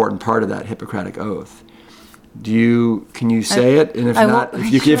most important part of that Hippocratic Oath. Can you say it? And if not,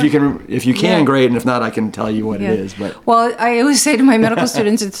 if you can, great. And if not, I can tell you what it is. But well, I always say to my medical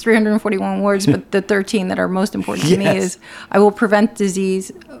students, it's 341 words, but the 13 that are most important to me is, I will prevent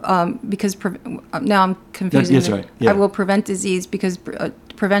disease because now I'm confusing. That's right. Yeah. I will prevent disease because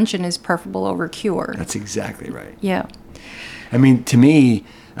prevention is preferable over cure. That's exactly right. Yeah. To me,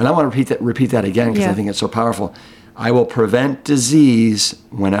 and I want to repeat that again because I think it's so powerful. I will prevent disease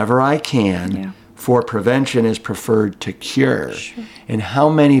whenever I can. Yeah. For prevention is preferred to cure. Sure. And how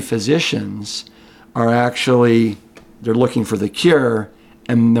many physicians are actually, they're looking for the cure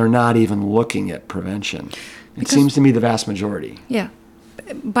and they're not even looking at prevention? It seems to me the vast majority. Yeah.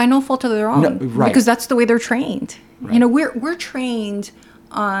 By no fault of their own. No, right. Because that's the way they're trained. Right. We're trained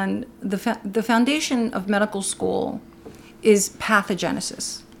on the foundation of medical school is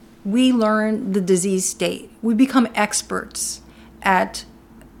pathogenesis. We learn the disease state. We become experts at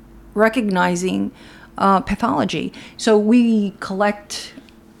recognizing pathology. So we collect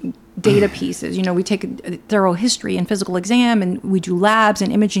data pieces. We take a thorough history and physical exam, and we do labs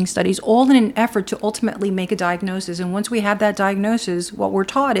and imaging studies, all in an effort to ultimately make a diagnosis. And once we have that diagnosis, what we're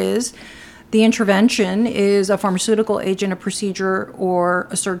taught is the intervention is a pharmaceutical agent, a procedure, or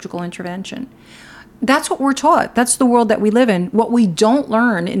a surgical intervention. That's what we're taught. That's the world that we live in. What we don't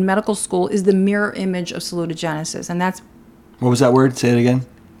learn in medical school is the mirror image of salutogenesis. And that's... What was that word? Say it again.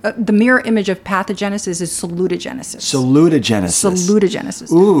 The mirror image of pathogenesis is salutogenesis.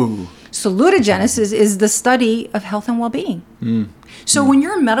 Salutogenesis. Ooh. Salutogenesis is the study of health and well-being. So when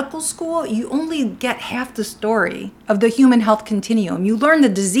you're in medical school, you only get half the story of the human health continuum. You learn the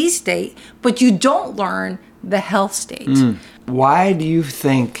disease state, but you don't learn the health state. Why do you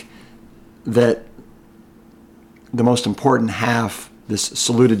think that the most important half, this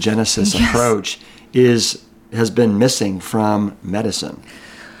salutogenesis approach, has been missing from medicine?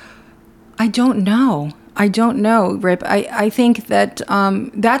 I don't know, Rip. I think that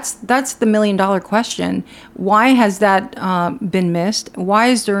that's the million-dollar question. Why has that been missed? Why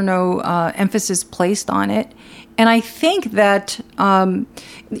is there no emphasis placed on it? And I think that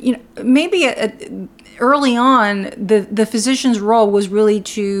maybe early on the physician's role was really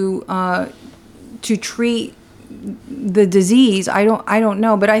to treat the disease. I don't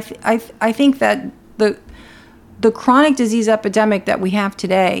know, but I think that the chronic disease epidemic that we have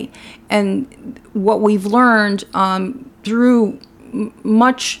today, and what we've learned through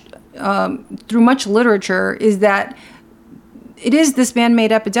much literature, is that it is this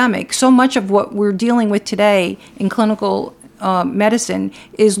man-made epidemic. So much of what we're dealing with today in clinical medicine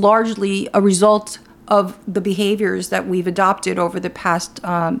is largely a result of the behaviors that we've adopted over the past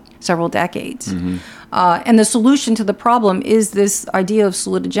several decades. And the solution to the problem is this idea of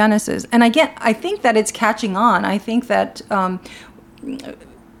salutogenesis. And again, I think that it's catching on. I think that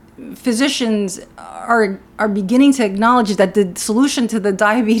physicians are beginning to acknowledge that the solution to the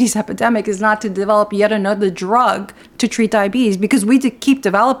diabetes epidemic is not to develop yet another drug to treat diabetes, because we keep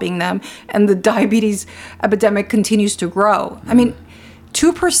developing them and the diabetes epidemic continues to grow. I mean,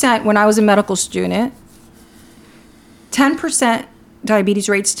 2% when I was a medical student, 10% diabetes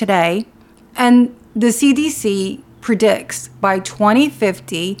rates today, and the CDC predicts by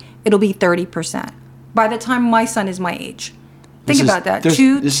 2050 it'll be 30%. By the time my son is my age. Think about that. This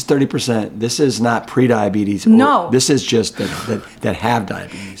is 30%. This is not pre-diabetes. No. This is just that have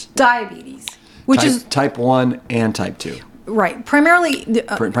diabetes. Diabetes, which is type 1 and type 2. Right. Primarily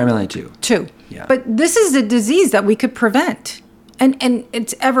 2. 2. Yeah. But this is a disease that we could prevent, and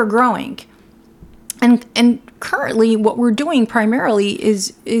it's ever growing. And currently what we're doing primarily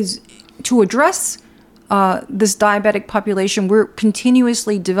is to address this diabetic population. We're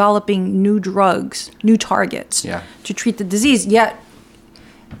continuously developing new drugs, new targets to treat the disease. Yet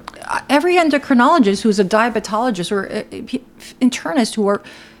every endocrinologist who's a diabetologist or internist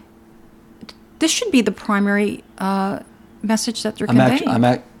this should be the primary message that they're conveying.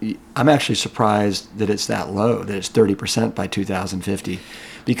 I'm actually surprised that it's that low, that it's 30% by 2050,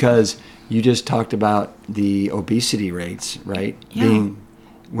 because you just talked about the obesity rates, right? Yeah.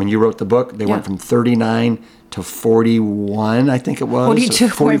 When you wrote the book, they went from 39 to 41, I think it was.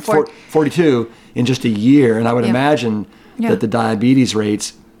 42. 42 in just a year. And I would imagine that the diabetes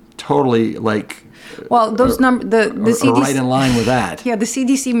rates totally those numbers, the CDC are right in line with that. Yeah, the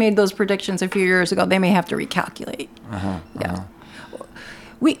CDC made those predictions a few years ago. They may have to recalculate.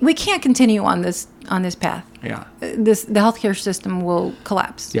 We can't continue on this path. Yeah. The healthcare system will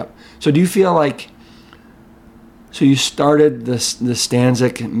collapse. Yep. So do you feel like, so you started the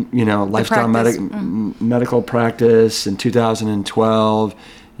Stancic, lifestyle medical practice in 2012.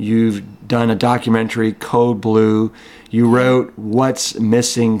 You've done a documentary, Code Blue. You wrote What's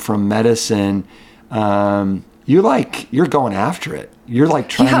Missing from Medicine. You're going after it. You're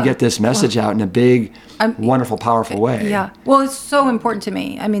trying to get this message out in a big, wonderful, powerful way. Yeah. Well, it's so important to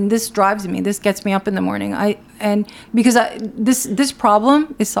me. I mean, this drives me. This gets me up in the morning. Because this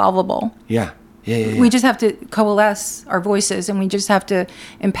problem is solvable. Yeah. We just have to coalesce our voices, and we just have to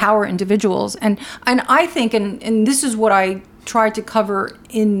empower individuals. And I think, and this is what I tried to cover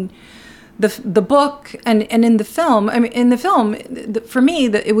in the book and in the film. I mean, in the film, for me,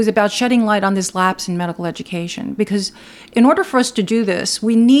 it was about shedding light on this lapse in medical education. Because in order for us to do this,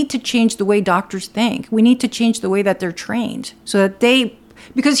 we need to change the way doctors think. We need to change the way that they're trained, so that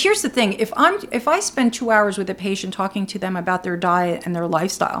because here's the thing, if I spend 2 hours with a patient talking to them about their diet and their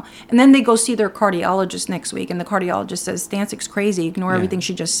lifestyle, and then they go see their cardiologist next week, and the cardiologist says, Stancic's crazy, ignore everything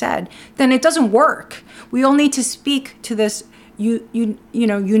she just said, then it doesn't work. We all need to speak to this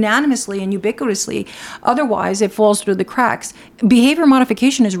unanimously and ubiquitously. Otherwise, it falls through the cracks. Behavior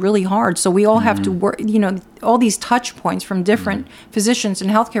modification is really hard, so we all have to work. All these touch points from different physicians and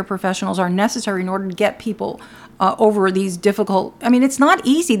healthcare professionals are necessary in order to get people over these difficult. I mean, it's not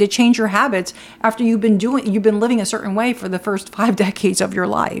easy to change your habits after you've been living a certain way for the first 5 decades of your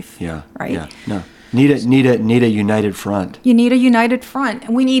life. Yeah. Right. Yeah. No. Need a united front. You need a united front,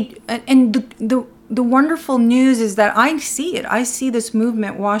 and we need. And the wonderful news is that I see it. I see this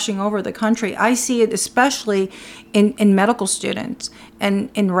movement washing over the country. I see it especially in medical students and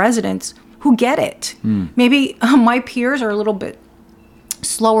in residents who get it. Maybe my peers are a little bit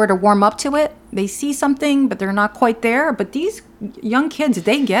slower to warm up to it. They see something, but they're not quite there. But these young kids,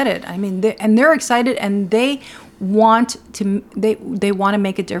 they get it. I mean, they're excited, and they want to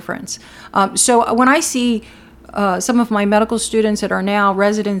make a difference. So when I see some of my medical students that are now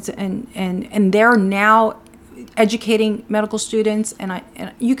residents and they're now educating medical students, and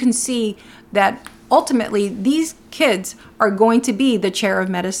you can see that ultimately these kids are going to be the chair of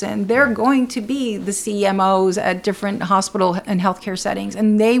medicine. They're going to be the CMOs at different hospital and healthcare settings,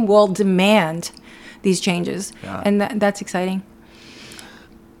 and they will demand these changes. Yeah. And that's exciting.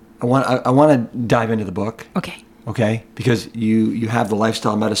 I want to dive into the book. Okay, because you have the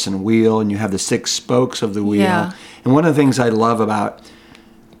lifestyle medicine wheel and you have the 6 spokes of the wheel. Yeah. And one of the things I love about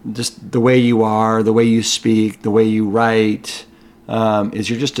just the way you are, the way you speak, the way you write, is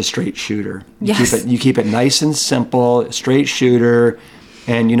you're just a straight shooter. You keep it nice and simple, straight shooter,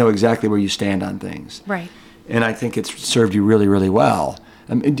 and you know exactly where you stand on things. Right. And I think it's served you really, really well.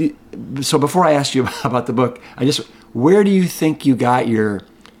 So before I ask you about the book, where do you think you got your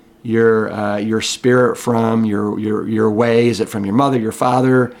spirit from, your way? Is it from your mother, your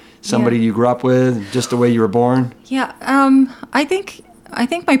father, somebody you grew up with, just the way you were born? Yeah, I think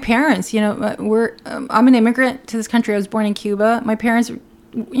my parents, I'm an immigrant to this country. I was born in Cuba. My parents,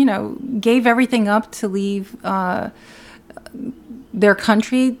 gave everything up to leave their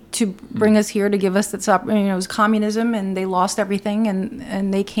country to bring us here, to give us this opportunity. It was communism, and they lost everything,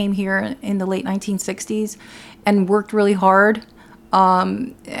 and they came here in the late 1960s and worked really hard.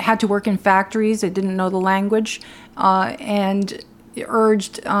 Had to work in factories. They didn't know the language, and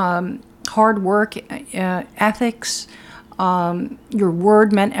urged hard work, ethics. Your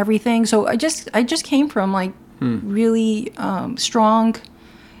word meant everything. So I just came from really strong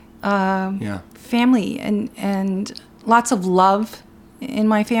family and lots of love in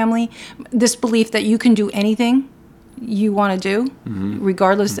my family. This belief that you can do anything you want to do,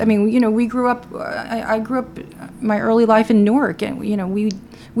 regardless. I mean, we grew up. I grew up my early life in Newark, and we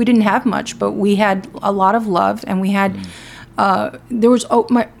didn't have much, but we had a lot of love, and we had. There was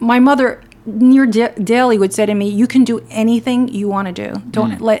my mother near daily would say to me, "You can do anything you want to do.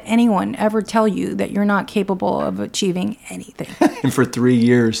 Don't let anyone ever tell you that you're not capable of achieving anything." And for 3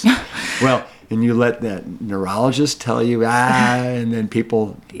 years, well. And you let that neurologist tell you, and then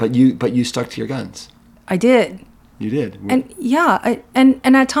people, but you stuck to your guns. I did. You did. And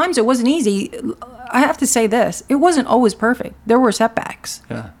and at times it wasn't easy. I have to say this. It wasn't always perfect. There were setbacks.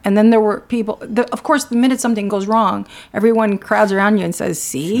 Yeah. And then there were people, of course, the minute something goes wrong, everyone crowds around you and says,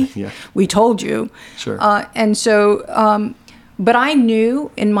 "See, we told you." Sure. And so, but I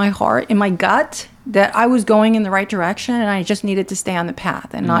knew in my heart, in my gut, that I was going in the right direction, and I just needed to stay on the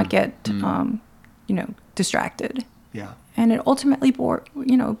path and not get, distracted. Yeah. And it ultimately bore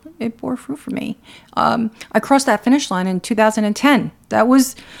fruit for me. I crossed that finish line in 2010. That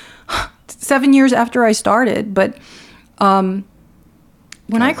was 7 years after I started. But when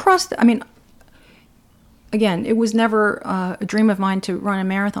I crossed, again, it was never a dream of mine to run a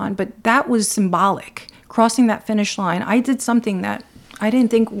marathon, but that was symbolic. Crossing that finish line, I did something that I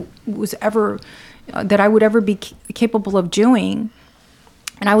didn't think was ever, that I would ever be capable of doing.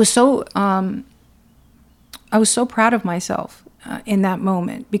 And I was so proud of myself in that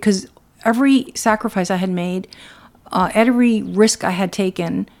moment, because every sacrifice I had made, every risk I had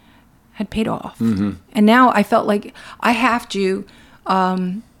taken had paid off. Mm-hmm. And now I felt like I have to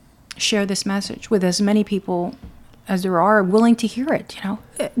share this message with as many people as there are willing to hear it.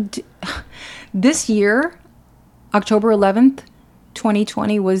 This year, October 11th,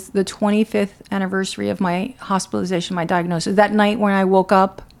 2020 was the 25th anniversary of my hospitalization, my diagnosis. That night when I woke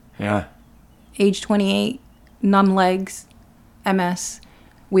up, age 28, numb legs, MS,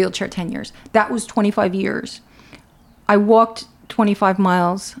 wheelchair 10 years. That was 25 years. I walked 25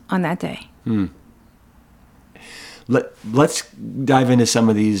 miles on that day. Let's dive into some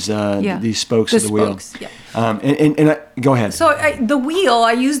of these spokes of the wheel. And go ahead. So the wheel,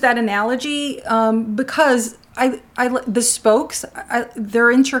 I use that analogy because the spokes,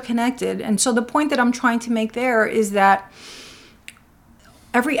 they're interconnected. And so the point that I'm trying to make there is that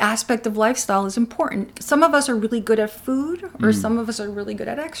every aspect of lifestyle is important. Some of us are really good at food, or some of us are really good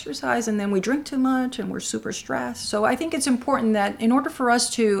at exercise, and then we drink too much and we're super stressed. So I think it's important that in order for us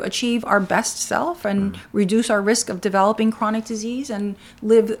to achieve our best self and reduce our risk of developing chronic disease and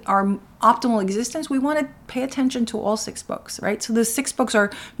live our optimal existence, we want to pay attention to all 6 books, right? So the 6 books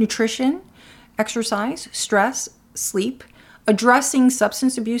are nutrition, exercise, stress, sleep, addressing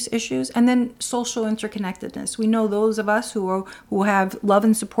substance abuse issues, and then social interconnectedness. We know those of us who have love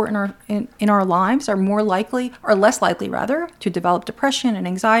and support in our lives are less likely to develop depression and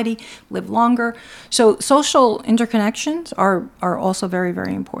anxiety, live longer. So social interconnections are also very,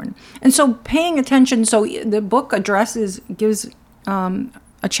 very important. And so paying attention. So the book gives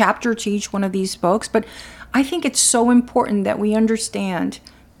a chapter to each one of these books, but I think it's so important that we understand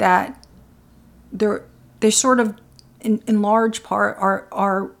that they sort of in large part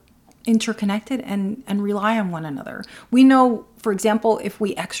are interconnected and rely on one another. We know, for example, if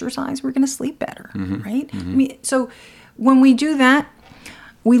we exercise, we're going to sleep better, right? I mean, so when we do that,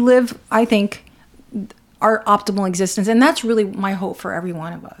 we live, I think, our optimal existence. And that's really my hope for every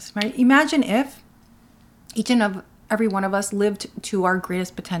one of us, right? Imagine if each and every one of us lived to our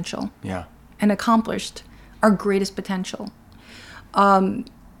greatest potential, and accomplished our greatest potential.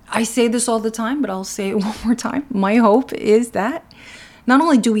 I say this all the time, but I'll say it one more time. My hope is that not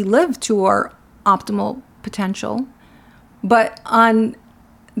only do we live to our optimal potential, but on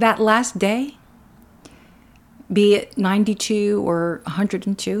that last day, be it 92 or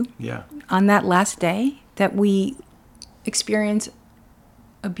 102, on that last day, that we experience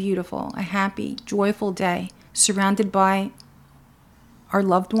a happy, joyful day surrounded by our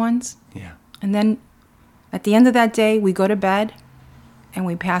loved ones. And then at the end of that day, we go to bed and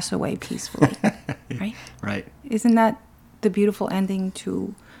we pass away peacefully, right? Right. Isn't that the beautiful ending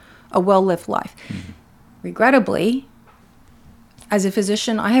to a well-lived life? Regrettably, as a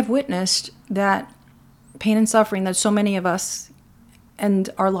physician, I have witnessed that pain and suffering that so many of us end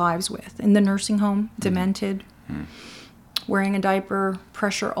our lives with. In the nursing home, demented, wearing a diaper,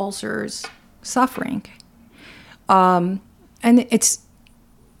 pressure ulcers, suffering. And it's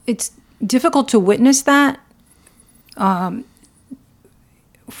difficult to witness that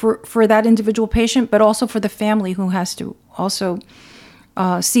for that individual patient, but also for the family who has to also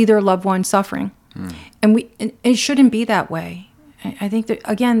see their loved one suffering. And it shouldn't be that way. I think that,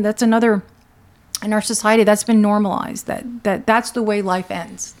 again, that's another, in our society, that's been normalized, that's the way life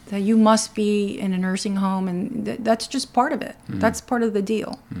ends, that you must be in a nursing home, and that's just part of it. That's part of the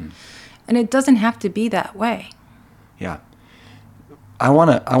deal. And it doesn't have to be that way. Yeah. I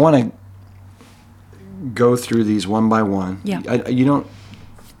want to go through these one by one. You don't,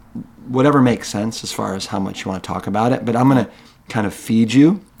 whatever makes sense as far as how much you want to talk about it, but I'm going to kind of feed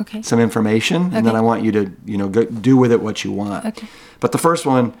you some information, and then I want you to, go do with it what you want. But the first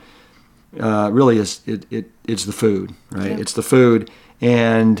one really is it's the food, right? It's the food,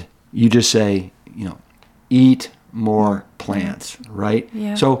 and you just say, eat more plants, right?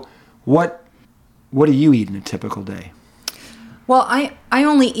 So what do you eat in a typical day? Well, I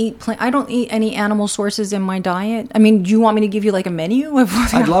only eat I don't eat any animal sources in my diet. I mean, do you want me to give you like a menu of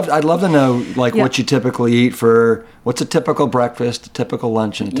what I'd love to know what you typically eat for what's a typical breakfast, a typical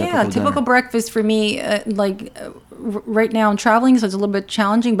lunch, and a typical dinner. Typical breakfast for me, right now I'm traveling, so it's a little bit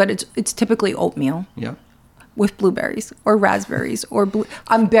challenging, but it's typically oatmeal. With blueberries or raspberries or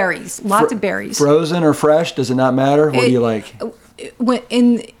berries, lots of berries. Frozen or fresh, does it not matter? What do you like?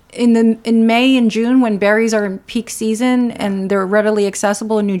 In May and June, when berries are in peak season and they're readily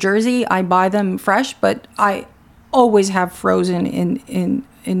accessible in New Jersey, I buy them fresh, but I always have frozen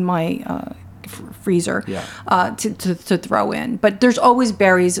in my freezer to throw in. But there's always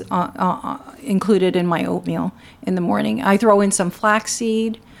berries included in my oatmeal in the morning. I throw in some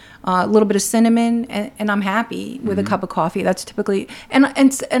flaxseed, a little bit of cinnamon, and I'm happy with a cup of coffee. That's typically,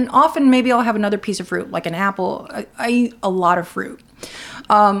 and often maybe I'll have another piece of fruit, like an apple. I eat a lot of fruit.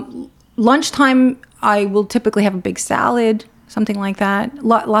 Lunchtime, I will typically have a big salad, something like that.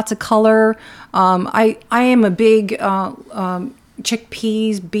 Lots of color. I am a big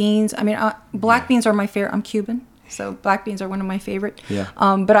chickpeas, beans. I mean, black beans are my favorite. I'm Cuban, so black beans are one of my favorite.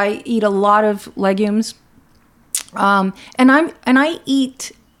 But I eat a lot of legumes, and I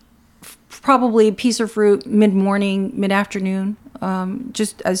eat probably a piece of fruit mid-morning, mid-afternoon,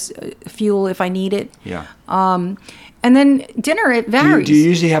 just as fuel if I need it. And then dinner, it varies. Do you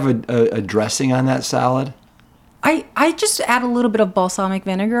usually have a dressing on that salad? I just add a little bit of balsamic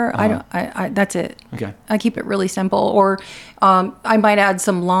vinegar. I that's it. Okay. I keep it really simple. Or I might add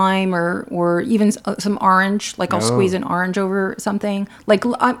some lime or even some orange. Like I'll squeeze an orange over something. Like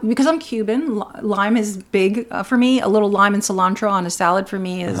because I'm Cuban, lime is big for me. A little lime and cilantro on a salad for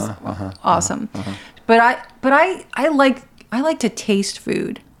me is awesome. But I like to taste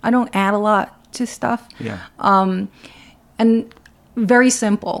food. I don't add a lot to stuff. Yeah. And very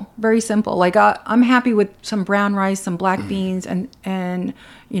simple. Like I'm happy with some brown rice, some black beans, and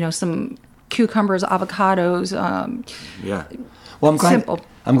some cucumbers, avocados. Yeah. Well, simple.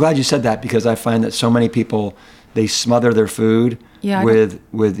 I'm glad you said that, because I find that so many people, they smother their food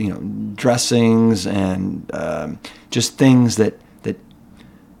with dressings and just things that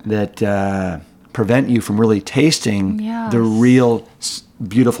prevent you from really tasting the real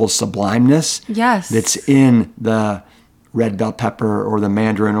beautiful sublimeness that's in the red bell pepper or the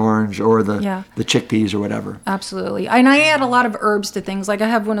mandarin orange or the chickpeas or whatever. Absolutely. And I add a lot of herbs to things. Like I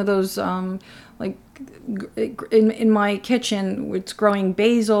have one of those, like in my kitchen, it's growing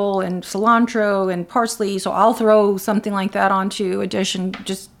basil and cilantro and parsley. So I'll throw something like that onto a dish and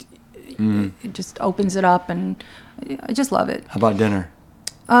it just opens it up, and I just love it. How about dinner?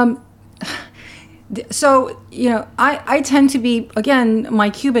 So, I tend to be, again, my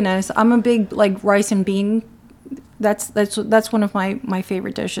Cubanness, I'm a big like rice and bean. That's one of my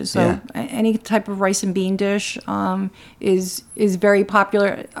favorite dishes. So any type of rice and bean dish is very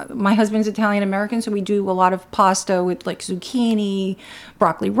popular. My husband's Italian American, so we do a lot of pasta with like zucchini,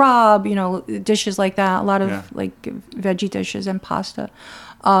 broccoli rabe, dishes like that. A lot of like veggie dishes and pasta.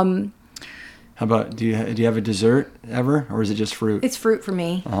 How about, do you have a dessert ever, or is it just fruit? It's fruit for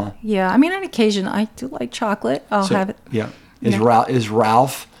me. Yeah, I mean, on occasion I do like chocolate. I'll have it. Yeah. Is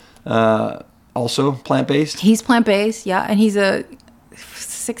Ralph also plant-based? He's plant-based, yeah, and he's a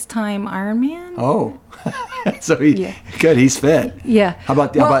 6-time Ironman. Oh, so good. He's fit. Yeah. How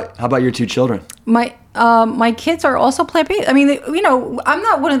about your two children? My kids are also plant-based. I mean, I'm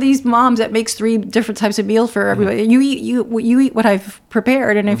not one of these moms that makes 3 different types of meals for everybody. You eat what I've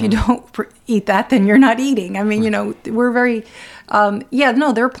prepared, and if you don't eat that, then you're not eating. I mean, we're very,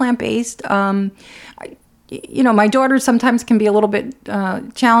 they're plant-based. My daughter sometimes can be a little bit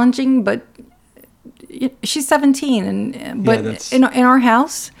challenging, but she's 17, but in our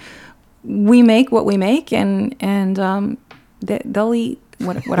house, we make what we make, and they'll eat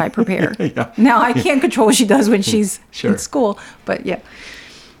what I prepare. Now I can't control what she does when she's in school, but yeah.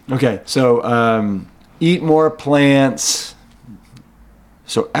 Okay, so eat more plants.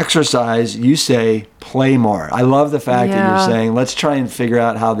 So exercise, you say play more. I love the fact that you're saying, let's try and figure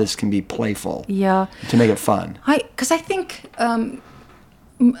out how this can be playful. Yeah. To make it fun. Because I think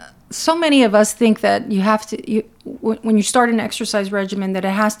so many of us think that you have to, when you start an exercise regimen, that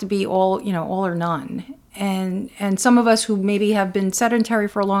it has to be all or none. And some of us who maybe have been sedentary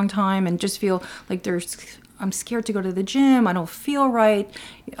for a long time and just feel like I'm scared to go to the gym, I don't feel right.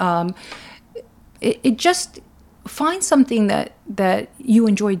 It just find something that you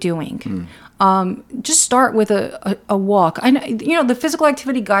enjoy doing. Just start with a walk. I know, the physical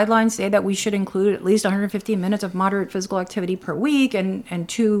activity guidelines say that we should include at least 115 minutes of moderate physical activity per week and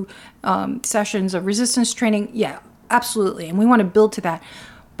 2 sessions of resistance training. Yeah, absolutely. And we want to build to that.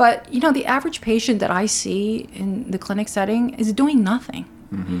 But, the average patient that I see in the clinic setting is doing nothing.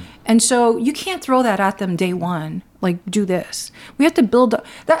 And so you can't throw that at them day one, like, do this. We have to build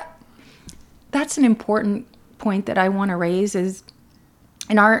that. That's an important point that I want to raise is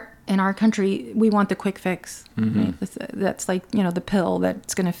in our country, we want the quick fix. Right? That's like, the pill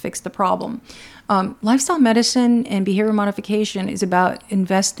that's going to fix the problem. Lifestyle medicine and behavior modification is about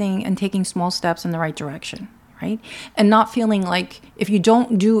investing and taking small steps in the right direction. Right? And not feeling like if you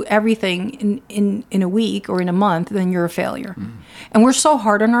don't do everything in a week or in a month, then you're a failure. And we're so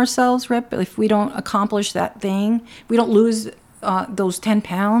hard on ourselves, Rip, if we don't accomplish that thing, we don't lose those 10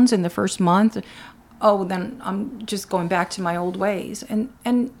 pounds in the first month, then I'm just going back to my old ways.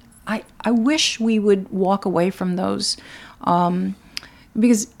 And I wish we would walk away from those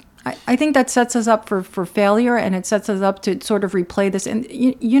because I think that sets us up for failure, and it sets us up to sort of replay this. And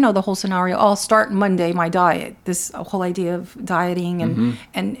the whole scenario. I'll start Monday my diet. This whole idea of dieting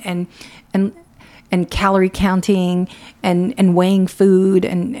and calorie counting and weighing food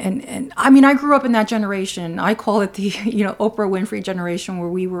and I mean, I grew up in that generation. I call it the Oprah Winfrey generation, where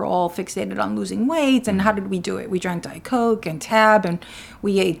we were all fixated on losing weight. And how did we do it? We drank Diet Coke and Tab, and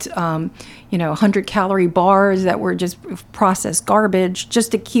we ate 100-calorie bars that were just processed garbage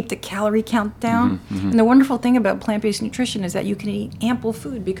just to keep the calorie count down. And the wonderful thing about plant-based nutrition is that you can eat ample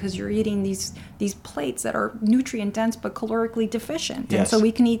food because you're eating these these plates that are nutrient dense but calorically deficient. Yes. And so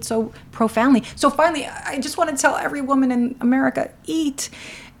we can eat so profoundly. So finally, I just want to tell every woman in America, eat,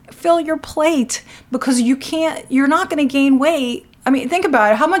 fill your plate, because you're not going to gain weight. I mean, think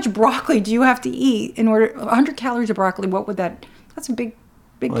about it. How much broccoli do you have to eat in order, 100 calories of broccoli, what would that's a big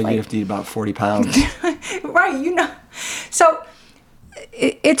Well, plate. you have to eat about 40 pounds. Right, So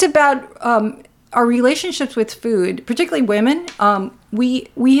it's about our relationships with food, particularly women. We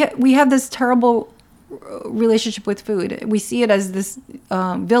have this terrible relationship with food. We see it as this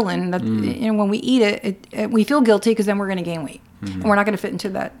villain that when we eat it, we feel guilty because then we're going to gain weight and we're not going to fit into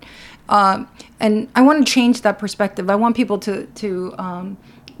that. And I want to change that perspective. I want people to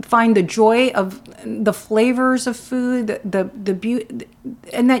find the joy of the flavors of food, the beauty,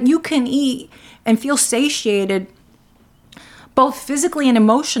 and that you can eat and feel satiated, both physically and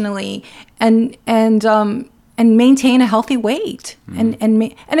emotionally, and maintain a healthy weight. And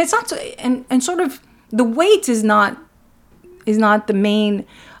it's not and sort of the weight is not the main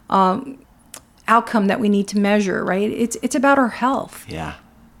outcome that we need to measure, right? It's about our health. Yeah.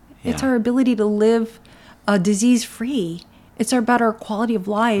 It's our ability to live disease-free. It's about our quality of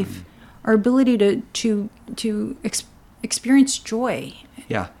life, our ability to experience joy.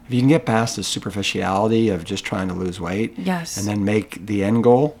 Yeah. If you can get past the superficiality of just trying to lose weight, Yes. and then make the end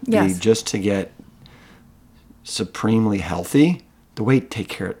goal be Yes. just to get supremely healthy, the weight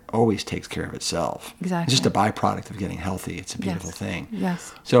always takes care of itself. Exactly. It's just a byproduct of getting healthy. It's a beautiful thing.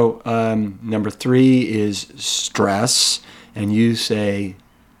 Yes. So number 3 is stress, and you say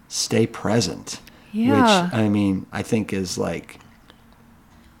stay present. Yeah. Which, I mean, I think is like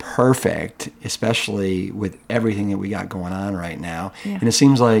perfect, especially with everything that we got going on right now. Yeah. And it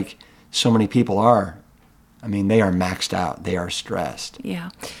seems like so many people are. I mean, they are maxed out. They are stressed. Yeah.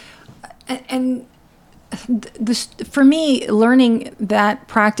 And this, for me, learning that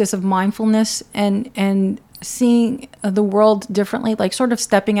practice of mindfulness and seeing the world differently, like sort of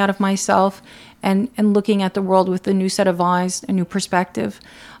stepping out of myself and looking at the world with a new set of eyes, a new perspective.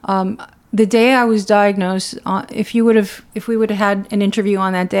 The day I was diagnosed, if we would have had an interview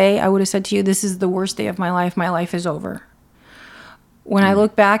on that day, I would have said to you, "This is the worst day of my life. My life is over." When I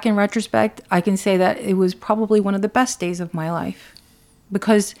look back in retrospect, I can say that it was probably one of the best days of my life,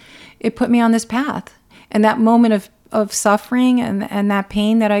 because it put me on this path. And that moment of suffering and that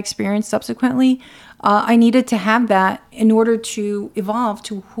pain that I experienced subsequently, I needed to have that in order to evolve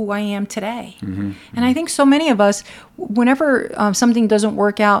to who I am today. Mm-hmm. And I think so many of us, whenever something doesn't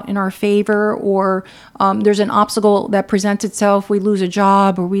work out in our favor, or there's an obstacle that presents itself, we lose a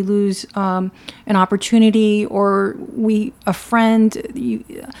job, or we lose an opportunity, or a friend,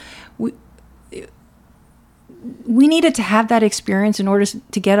 we needed to have that experience in order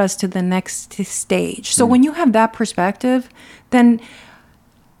to get us to the next stage. So when you have that perspective, then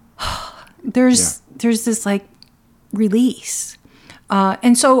there's this like release.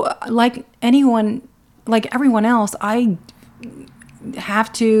 And so like everyone else, I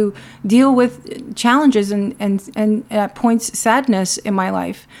have to deal with challenges and at points sadness in my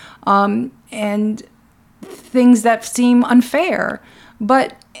life, and things that seem unfair.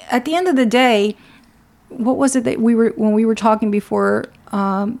 But at the end of the day, what was it that when we were talking before,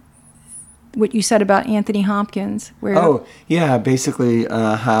 what you said about Anthony Hopkins? Basically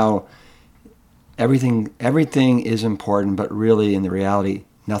how everything is important, but really in the reality,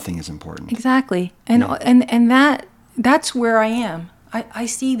 nothing is important. Exactly. And that's where I am. I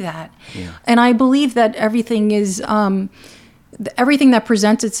see that. Yeah. And I believe that everything is, everything that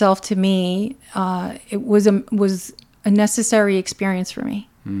presents itself to me, it was a necessary experience for me.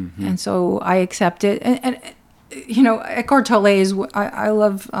 Mm-hmm. And so I accept it. And Eckhart Tolle I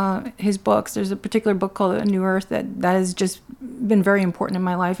love his books. There's a particular book called A New Earth that has just been very important in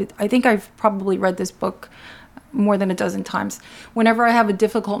my life. I think I've probably read this book more than a dozen times. Whenever I have a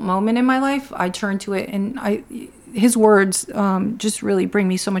difficult moment in my life, I turn to it, and his words just really bring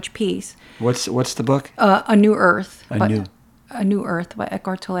me so much peace. What's the book? A New Earth. A New Earth by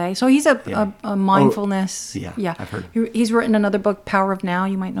Eckhart Tolle. So he's a mindfulness. Yeah, I've heard. He's written another book, Power of Now.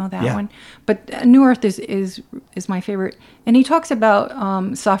 You might know that one. But A New Earth is my favorite. And he talks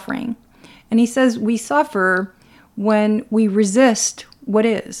about suffering. And he says we suffer when we resist what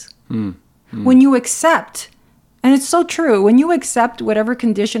is. When you accept, and it's so true, when you accept whatever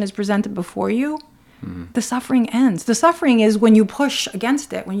condition is presented before you, the suffering ends. The suffering is when you push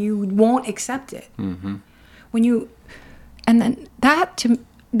against it, when you won't accept it. Mm-hmm. And then that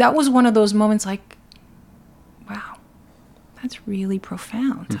was one of those moments like, wow, that's really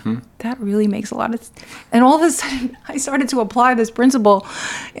profound. Mm-hmm. That really makes a lot of sense. And all of a sudden, I started to apply this principle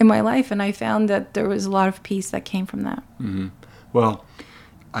in my life, and I found that there was a lot of peace that came from that. Mm-hmm. Well,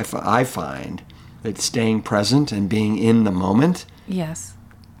 I find that staying present and being in the moment Yes.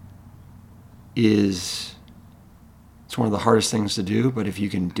 it's one of the hardest things to do, but if you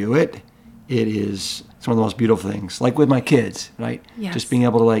can do it, it's one of the most beautiful things. Like with my kids, right? Yes. Just being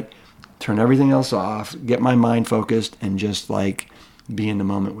able to like turn everything else off, get my mind focused, and just like be in the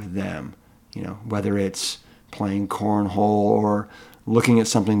moment with them. You know, whether it's playing cornhole or looking at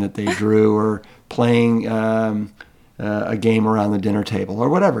something that they drew or playing a game around the dinner table or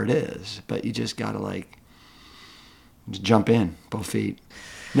whatever it is. But you just got to like just jump in, both feet.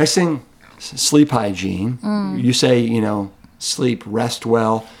 Next thing, sleep hygiene. You say, you know, sleep, rest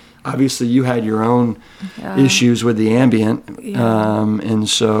well. Obviously, you had your own issues with the ambient. And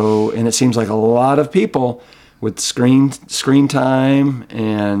it seems like a lot of people with screen time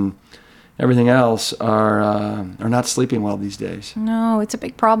and everything else are not sleeping well these days. No, it's a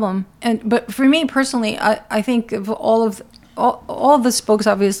big problem. But for me personally, I think of all of the spokes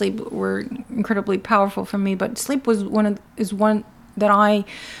obviously were incredibly powerful for me, but sleep was one that I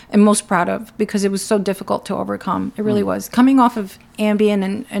am most proud of because it was so difficult to overcome. It really was. Coming off of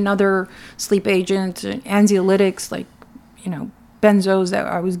Ambien and other sleep agents and anxiolytics, like, you know, benzos that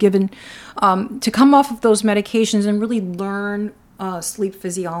I was given, to come off of those medications and really learn sleep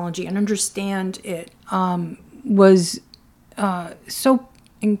physiology and understand it was so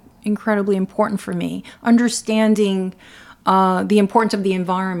incredibly important for me. Understanding the importance of the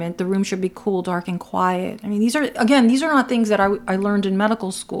environment. The room should be cool, dark, and quiet. I mean, these are not things that I learned in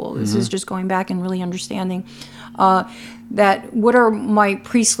medical school. This is just going back and really understanding that what are my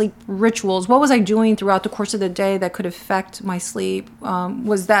pre-sleep rituals? What was I doing throughout the course of the day that could affect my sleep?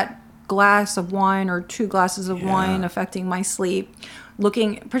 Was that glass of wine or 2 glasses of wine affecting my sleep?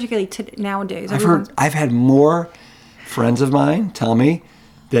 Looking, particularly nowadays. I've had more friends of mine tell me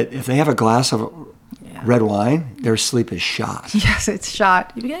that if they have a glass of red wine, their sleep is shot. Yes, it's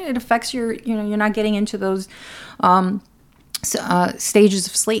shot. It affects you're not getting into those stages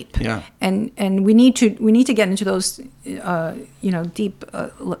of sleep. Yeah. And we need to get into those deep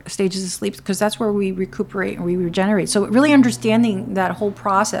stages of sleep because that's where we recuperate and we regenerate. So really understanding that whole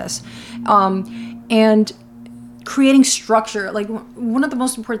process, and creating structure. Like one of the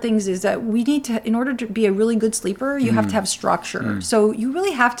most important things is that we need to, in order to be a really good sleeper, you have to have structure. So you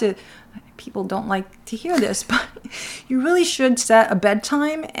really have to. People don't like to hear this, but you really should set a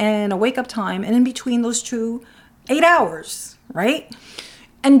bedtime and a wake-up time, and in between those two, 8 hours, right?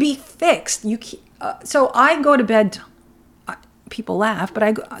 And be fixed. So I go to bed. People laugh,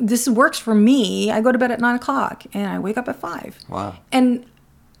 but this works for me. I go to bed at 9 o'clock, and I wake up at 5. Wow. And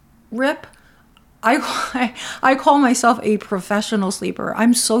Rip, I call myself a professional sleeper.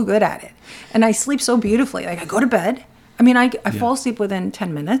 I'm so good at it, and I sleep so beautifully. Like I go to bed. I mean, I fall asleep within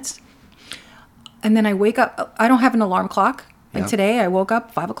 10 minutes. And then I wake up. I don't have an alarm clock. Like today, I woke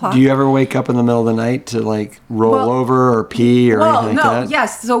up 5 o'clock. Do you ever wake up in the middle of the night to like roll over or pee or anything like that?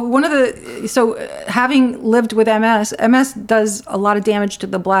 Yes. So having lived with MS does a lot of damage to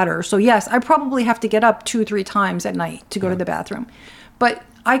the bladder. So yes, I probably have to get up 2 or 3 times at night to go to the bathroom. But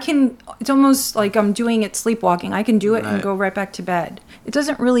I can. It's almost like I'm doing it sleepwalking. I can do it and go right back to bed. It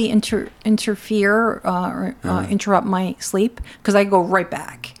doesn't really interfere or interrupt my sleep because I go right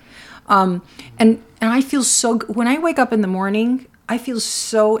back. And I feel so good. When I wake up in the morning, I feel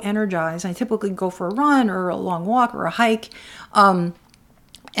so energized. I typically go for a run or a long walk or a hike. And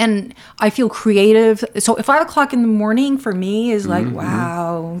I feel creative. So at 5 o'clock in the morning for me is like,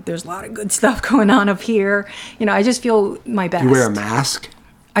 wow, there's a lot of good stuff going on up here. You know, I just feel my best. You wear a mask?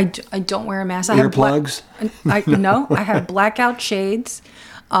 I don't wear a mask. Earplugs? No, I have blackout shades.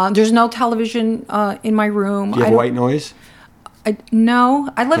 There's no television in my room. Do you have white noise?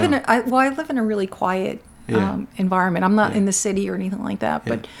 No, I live in a really quiet environment. I'm not in the city or anything like that.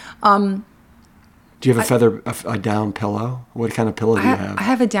 But do you have a down pillow? What kind of pillow do you have? I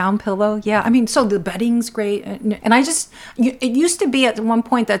have a down pillow. Yeah, I mean, so the bedding's great, and it used to be at one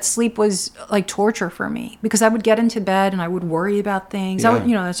point that sleep was like torture for me because I would get into bed and I would worry about things. Yeah.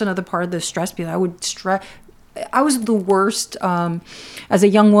 That's another part of the stress piece. I would stress. I was the worst as a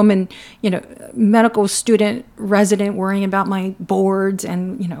young woman, medical student, resident, worrying about my boards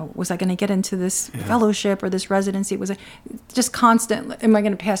and, was I going to get into this fellowship or this residency? Was it just constant? Am I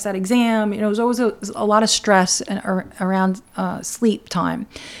going to pass that exam? It was always a lot of stress around sleep time.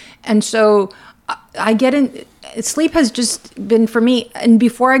 And so I get in. Sleep has just been for me. And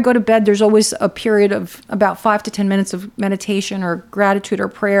before I go to bed, there's always a period of about 5 to 10 minutes of meditation or gratitude or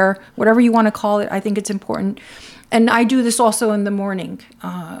prayer, whatever you want to call it. I think it's important. And I do this also in the morning,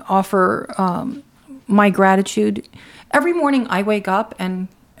 offer my gratitude. Every morning I wake up and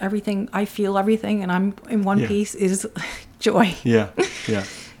I feel everything, and I'm in one piece is joy. Yeah.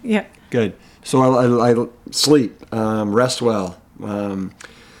 Yeah. Good. So I sleep, rest well,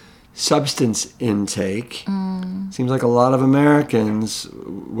 substance intake. Seems like a lot of Americans,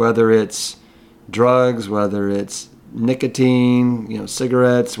 whether it's drugs, whether it's nicotine,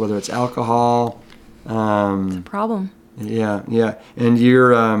 cigarettes, whether it's alcohol. It's a problem. Yeah. And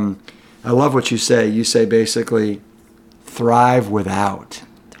you're, I love what you say. You say basically thrive without.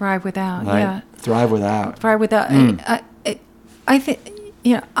 Thrive without, right? yeah. Thrive without. Thrive without. I think,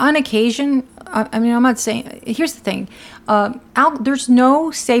 on occasion, I mean, I'm not saying, here's the thing. There's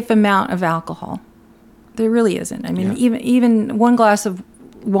no safe amount of alcohol. There really isn't. I mean, even one glass of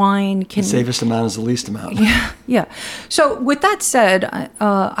wine can... The safest amount is the least amount. Yeah. So with that said,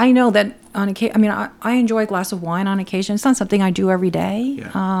 I know that on occasion, I mean, I enjoy a glass of wine on occasion. It's not something I do every day.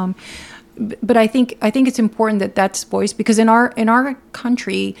 Yeah. But I think it's important that that's voiced, because in our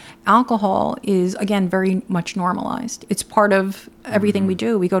country, alcohol is, again, very much normalized. It's part of everything we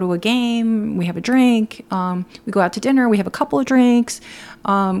do. We go to a game, we have a drink. We go out to dinner, we have a couple of drinks.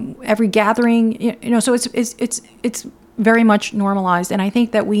 Every gathering, so it's very much normalized. And I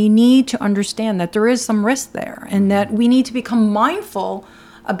think that we need to understand that there is some risk there, and that we need to become mindful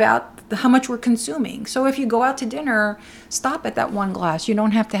about how much we're consuming. So if you go out to dinner, stop at that one glass. You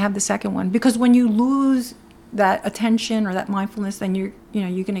don't have to have the second one, because when you lose that attention or that mindfulness, then you're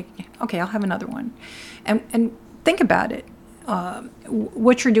gonna, okay, I'll have another one, and think about it,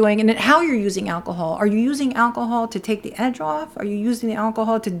 what you're doing and how you're using alcohol. Are you using alcohol to take the edge off? Are you using the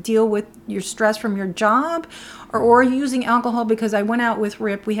alcohol to deal with your stress from your job, or are you using alcohol because I went out with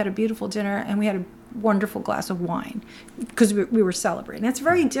Rip, we had a beautiful dinner and we had a wonderful glass of wine because we were celebrating? That's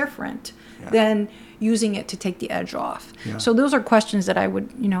very different than using it to take the edge off. So those are questions that I would,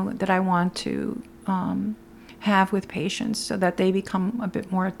 that I want to have with patients, so that they become a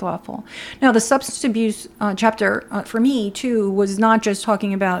bit more thoughtful. Now, the substance abuse chapter for me too was not just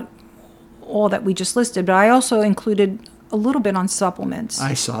talking about all that we just listed, but I also included a little bit on supplements.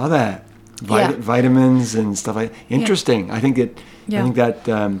 I saw that. Vitamins and stuff like that. Interesting. I think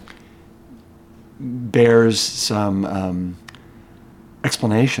that bears some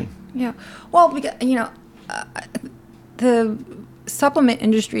explanation. Yeah. Well, because, the supplement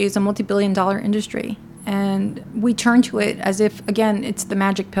industry is a multi-billion-dollar industry, and we turn to it as if, again, it's the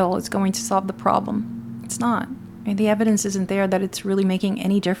magic pill. It's going to solve the problem. It's not. I mean, the evidence isn't there that it's really making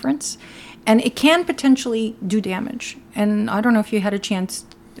any difference, and it can potentially do damage. And I don't know if you had a chance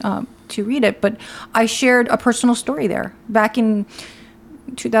to read it, but I shared a personal story there. Back in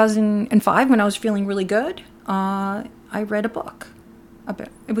 2005, when I was feeling really good, I read a book.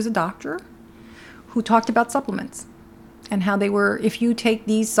 It was a doctor who talked about supplements and how they were, if you take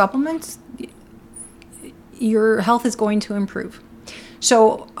these supplements, your health is going to improve.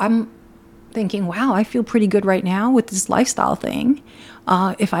 So I'm thinking, wow, I feel pretty good right now with this lifestyle thing.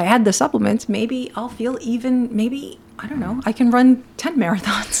 If I add the supplements, maybe I'll feel I don't know, I can run 10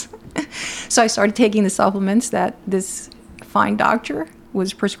 marathons. So I started taking the supplements that this fine doctor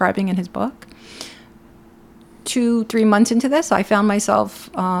was prescribing in his book. 2-3 months into this, I found myself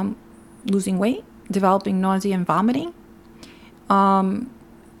losing weight, developing nausea and vomiting.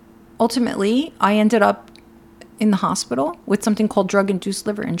 Ultimately, I ended up in the hospital with something called drug-induced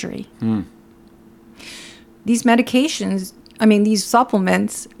liver injury. These medications, these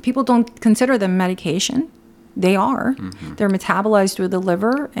supplements, people don't consider them medication. They are. They're metabolized through the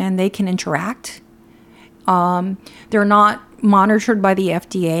liver, and they can interact. They're not monitored by the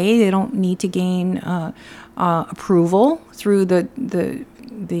FDA. They don't need to gain approval through the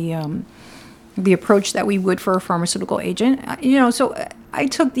approach that we would for a pharmaceutical agent. So I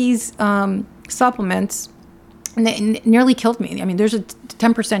took these supplements, and they nearly killed me. There's a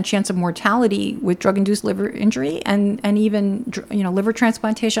 10% chance of mortality with drug-induced liver injury, and even liver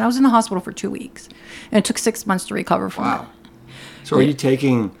transplantation. I was in the hospital for 2 weeks, and it took 6 months to recover from it. So are you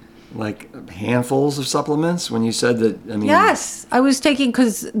taking like handfuls of supplements when you said that? Yes, I was taking,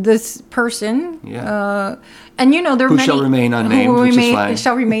 because this person, and there are who many shall remain unnamed, which is fine.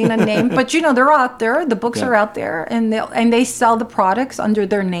 Shall remain unnamed, but they're out there. The books are out there, and they sell the products under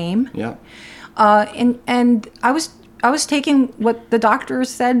their name. Yeah. And I was taking what the doctor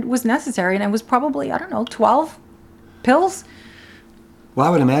said was necessary, and it was probably 12 pills. Well, I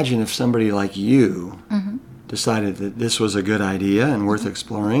would imagine if somebody like you decided that this was a good idea and worth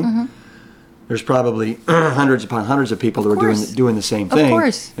exploring, there's probably hundreds upon hundreds of people who are doing the same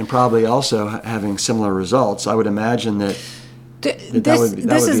thing, and probably also having similar results. I would imagine that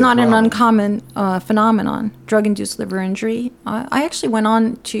this is not an uncommon phenomenon, drug-induced liver injury. I actually went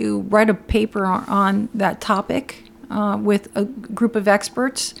on to write a paper on that topic with a group of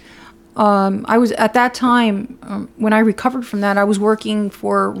experts I was at that time, when I recovered from that, I was working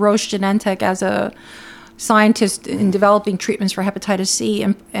for Roche Genentech as a scientist in developing treatments for hepatitis C.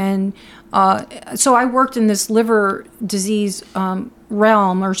 And so I worked in this liver disease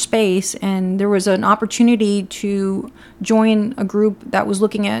realm or space, and there was an opportunity to join a group that was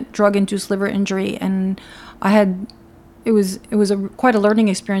looking at drug-induced liver injury. And it was quite a learning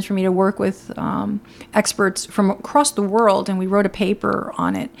experience for me to work with experts from across the world, and we wrote a paper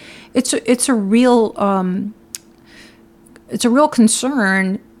on it. It's a real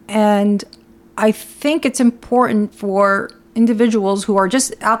concern, and I think it's important for individuals who are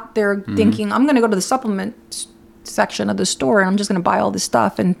just out there thinking, I'm going to go to the supplement section of the store and I'm just going to buy all this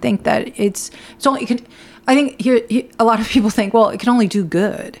stuff, and think that it's only. I think here a lot of people think, well, it can only do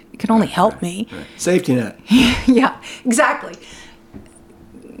good. It can only help me. Right. Safety net. Yeah, exactly.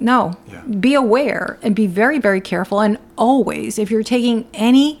 No, be aware and be very, very careful. And always, if you're taking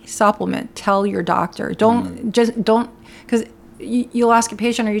any supplement, tell your doctor. Don't, because you'll ask a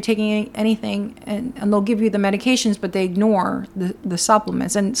patient, are you taking anything? And they'll give you the medications, but they ignore the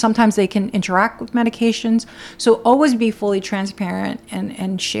supplements. And sometimes they can interact with medications. So always be fully transparent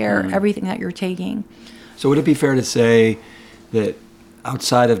and share everything that you're taking. So would it be fair to say that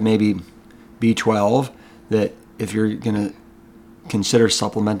outside of maybe B12, that if you're going to consider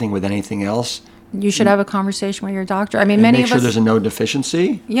supplementing with anything else, you should have a conversation with your doctor. I mean, many of us... Make sure there's a no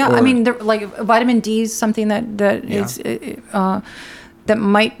deficiency? Yeah, I mean, like vitamin D is something that is that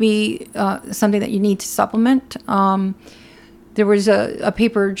might be something that you need to supplement. There was a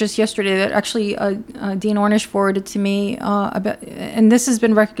paper just yesterday that actually Dean Ornish forwarded to me about, and this has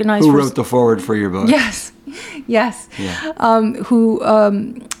been recognized. Who wrote the foreword for your book? Yes. Yeah.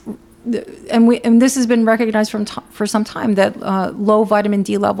 And this has been recognized for some time, that low vitamin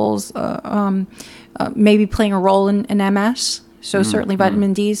D levels may be playing a role in MS. So certainly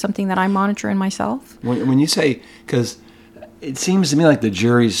vitamin D is something that I monitor in myself. When you say, because it seems to me like the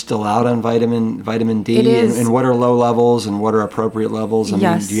jury's still out on vitamin D. It is. And what are low levels and what are appropriate levels? I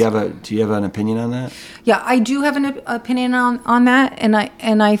Yes. mean, do you have an opinion on that? Yeah, I do have an opinion on that, and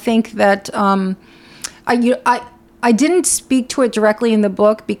I think that I didn't speak to it directly in the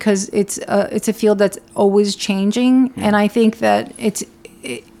book because it's a field that's always changing, and I think that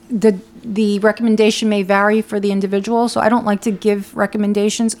the recommendation may vary for the individual. So I don't like to give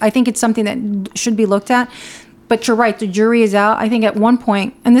recommendations. I think it's something that should be looked at. But you're right, the jury is out. I think at one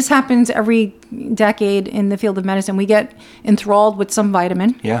point, and this happens every decade in the field of medicine, we get enthralled with some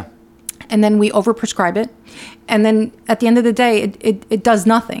vitamin. Yeah. And then we overprescribe it. And then at the end of the day, it does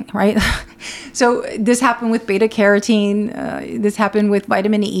nothing, right? So this happened with beta carotene. This happened with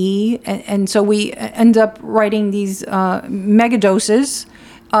vitamin E. And so we end up writing these mega doses.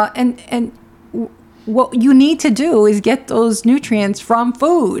 And what you need to do is get those nutrients from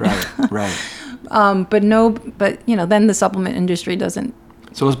food. Right. But then the supplement industry doesn't.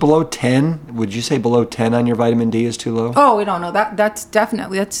 So is below 10? Would you say below 10 on your vitamin D is too low? Oh, no. That's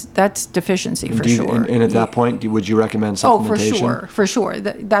definitely that's deficiency for sure. And at that point, would you recommend supplementation? Oh, for sure.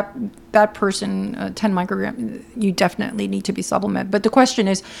 That person, 10 microgram, you definitely need to be supplemented. But the question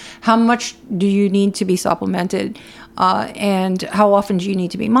is, how much do you need to be supplemented, and how often do you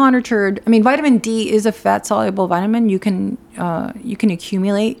need to be monitored? I mean, vitamin D is a fat soluble vitamin. You can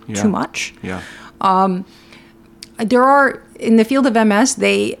accumulate too much. Yeah. There are, in the field of MS,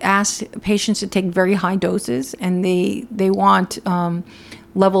 they ask patients to take very high doses, and they want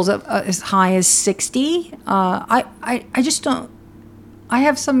levels of as high as 60. I just don't. I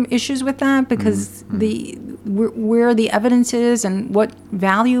have some issues with that because where the evidence is and what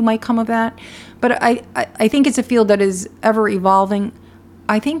value might come of that. But I think it's a field that is ever evolving.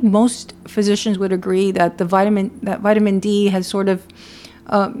 I think most physicians would agree that vitamin D has sort of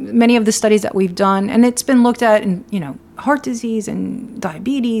many of the studies that we've done, and it's been looked at in heart disease and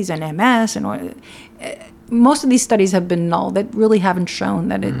diabetes and MS, and most of these studies have been null. That really haven't shown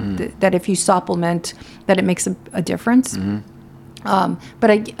that that if you supplement, that it makes a difference. But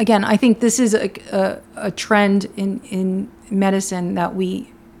I think this is a trend in medicine that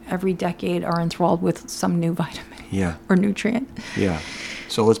we every decade are enthralled with some new vitamin or nutrient. Yeah.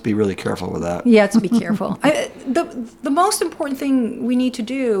 So let's be really careful with that. Yeah, to be careful. The most important thing we need to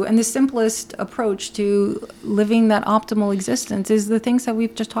do, and the simplest approach to living that optimal existence, is the things that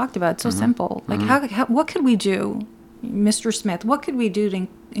we've just talked about. It's so simple. Like, what could we do, Mr. Smith? What could we do to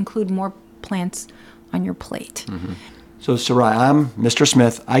include more plants on your plate? So, Saray, I'm Mr.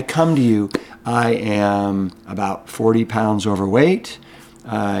 Smith. I come to you. I am about 40 pounds overweight.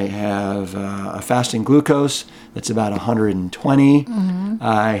 I have a fasting glucose that's about 120.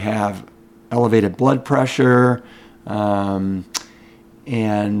 I have elevated blood pressure.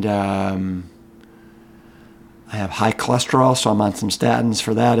 and I have high cholesterol, so I'm on some statins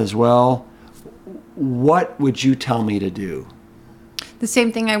for that as well. What would you tell me to do? The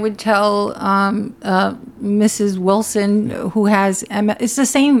same thing I would tell Mrs. Wilson, who has MS. It's the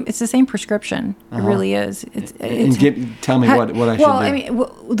same. It's the same prescription. It really is. Tell me what I should do. Well, I mean,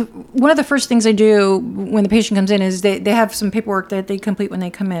 one of the first things I do when the patient comes in is they have some paperwork that they complete when they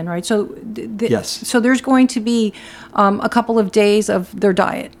come in, right? So yes. So there's going to be a couple of days of their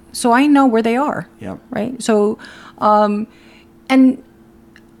diet, so I know where they are. Yep. Right. So, and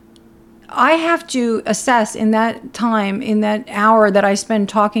I have to assess in that time, in that hour that I spend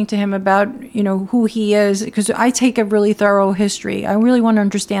talking to him about, who he is, because I take a really thorough history. I really want to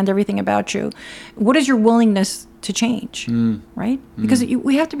understand everything about you. What is your willingness to change, right? Because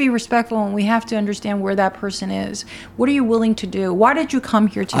we have to be respectful and we have to understand where that person is. What are you willing to do? Why did you come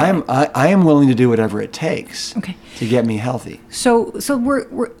here today? I am willing to do whatever it takes to get me healthy. So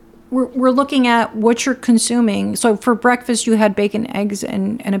we're looking at what you're consuming. So for breakfast, you had bacon, eggs,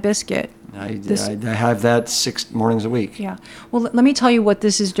 and a biscuit. I have that 6 mornings a week. Yeah. Well, let me tell you what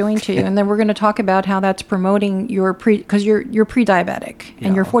this is doing to you, and then we're going to talk about how that's promoting your because you're pre-diabetic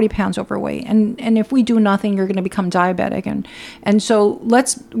and you're 40 pounds overweight, and if we do nothing, you're going to become diabetic, and so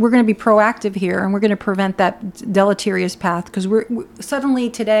we're going to be proactive here, and we're going to prevent that deleterious path, because we're suddenly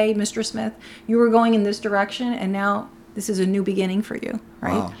today, Mr. Smith, you were going in this direction, and now this is a new beginning for you,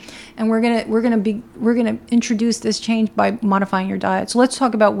 right? Wow. And we're gonna introduce this change by modifying your diet. So let's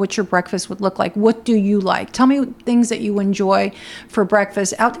talk about what your breakfast would look like. What do you like? Tell me things that you enjoy for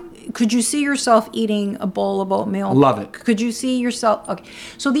breakfast. Could you see yourself eating a bowl of oatmeal? Love it. Could you see yourself? Okay.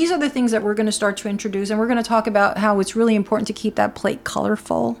 So these are the things that we're going to start to introduce, and we're going to talk about how it's really important to keep that plate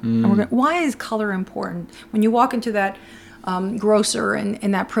colorful. And why is color important? When you walk into that grocer and in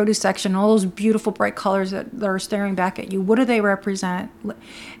that produce section, all those beautiful bright colors that are staring back at you, what do they represent?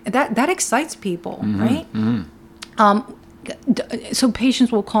 That excites people, right? So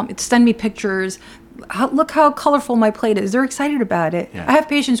patients will call me, send me pictures. Look how colorful my plate is. They're excited about it. Yeah. I have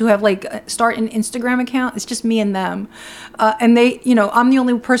patients who have start an Instagram account. It's just me and them, and they, I'm the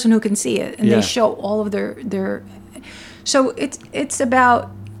only person who can see it, and they show all of their. So it's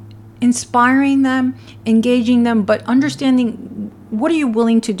about inspiring them, engaging them, but understanding what are you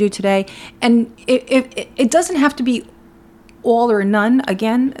willing to do today. And it doesn't have to be all or none.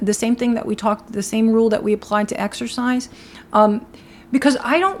 Again, the same thing that the same rule that we applied to exercise, because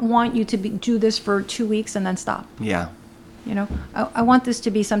I don't want you to do this for 2 weeks and then stop. Yeah. I want this to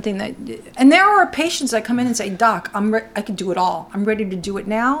be something that, and there are patients that come in and say, Doc, I can do it all. I'm ready to do it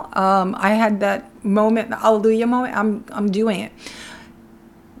now. I had that moment, the hallelujah moment. I'm doing it.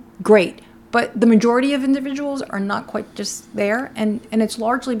 Great. But the majority of individuals are not quite just there. And it's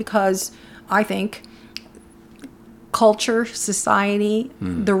largely because I think culture, society,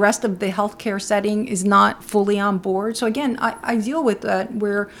 the rest of the healthcare setting is not fully on board. So again, I deal with that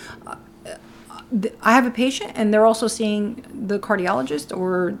where I have a patient and they're also seeing the cardiologist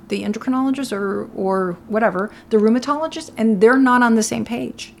or the endocrinologist or whatever, the rheumatologist, and they're not on the same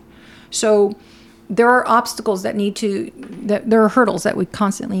page. So there are obstacles that there are hurdles that we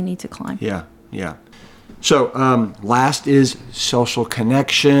constantly need to climb. Yeah. So last is social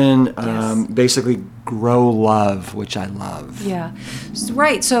connection, basically grow love, which I love. Yeah,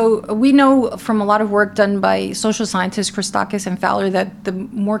 right. So we know from a lot of work done by social scientists Christakis and Fowler that the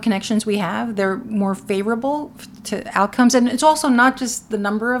more connections we have, they're more favorable to outcomes. And it's also not just the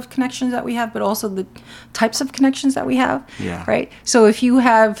number of connections that we have, but also the types of connections that we have. Yeah. Right. So if you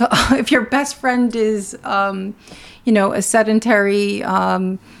have, if your best friend is, a sedentary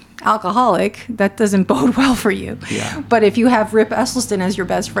alcoholic, that doesn't bode well for you. Yeah. But if you have Rip Esselstyn as your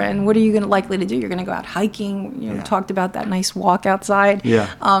best friend, what are you likely to do? You're going to go out hiking. We talked about that nice walk outside.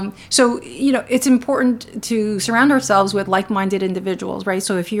 Yeah. So it's important to surround ourselves with like-minded individuals, right?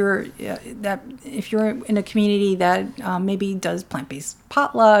 So if you're in a community that maybe does plant-based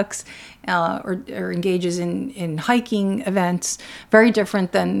potlucks or engages in hiking events, very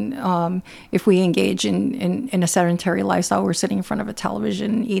different than if we engage in a sedentary lifestyle. We're sitting in front of a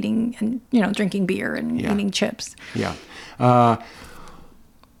television, eating and drinking beer and eating chips. Yeah.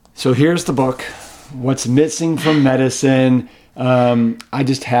 So here's the book. What's Missing from Medicine. I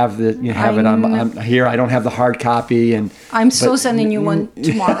just have it. I'm here. I don't have the hard copy, and I'm sending you one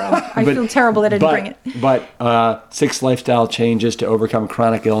tomorrow. I feel terrible that I didn't bring it. But 6 lifestyle changes to overcome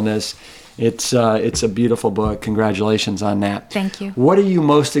chronic illness. It's a beautiful book. Congratulations on that. Thank you. What are you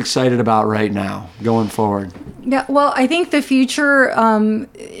most excited about right now, going forward? Yeah. Well, I think the future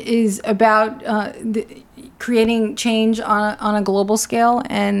is about creating change on a global scale,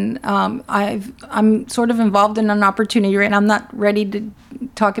 and I'm sort of involved in an opportunity, and I'm not ready to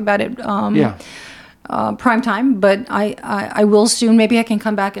talk about it prime time, but I will soon. Maybe I can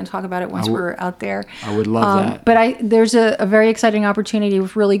come back and talk about it once we're out there. I would love that. But there's a very exciting opportunity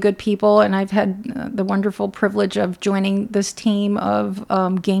with really good people, and I've had the wonderful privilege of joining this team of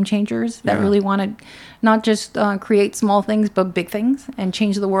game changers that really want to not just create small things, but big things and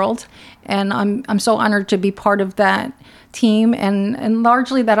change the world. And I'm so honored to be part of that team, and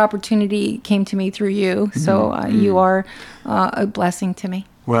largely that opportunity came to me through you. So you are a blessing to me.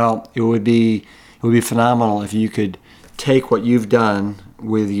 Well, it would be phenomenal if you could take what you've done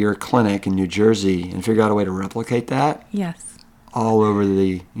with your clinic in New Jersey and figure out a way to replicate that. Yes. All over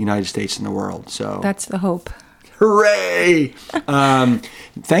the United States and the world. So that's the hope. Hooray!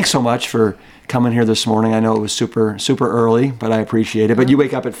 Thanks so much for coming here this morning. I know it was super, super early, but I appreciate it. But you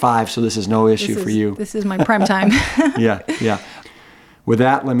wake up at 5, so this is no issue for you. This is my prime time. Yeah. With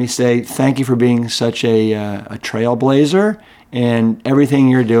that, let me say thank you for being such a trailblazer and everything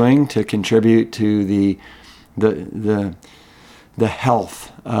you're doing to contribute to the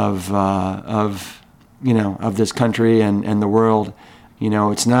health of this country and the world.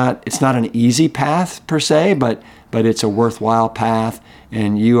 It's not an easy path per se, but it's a worthwhile path.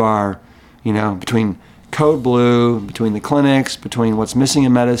 And you are, between Code Blue, between the clinics, between what's missing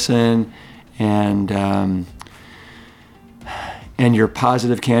in medicine, and your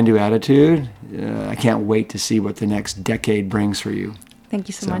positive can-do attitude, I can't wait to see what the next decade brings for you. Thank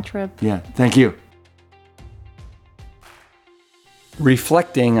you so much, Rip. Yeah, thank you.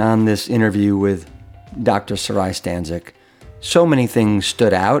 Reflecting on this interview with Dr. Saray Stancic, so many things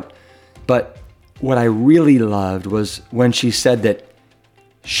stood out, but what I really loved was when she said that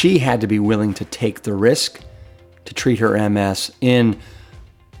she had to be willing to take the risk to treat her MS in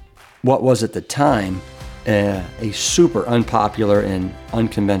what was at the time a super unpopular and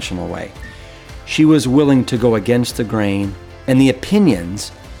unconventional way. She was willing to go against the grain and the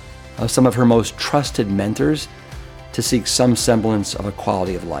opinions of some of her most trusted mentors to seek some semblance of a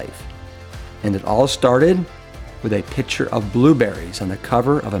quality of life. And it all started with a picture of blueberries on the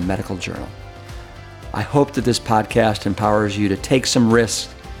cover of a medical journal. I hope that this podcast empowers you to take some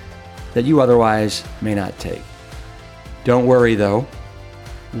risks that you otherwise may not take. Don't worry though,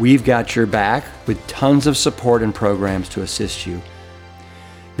 we've got your back with tons of support and programs to assist you.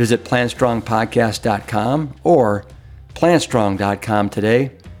 Visit PlantStrongPodcast.com or PlantStrong.com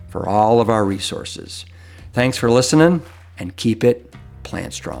today for all of our resources. Thanks for listening, and keep it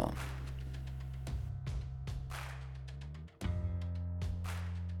Plant Strong.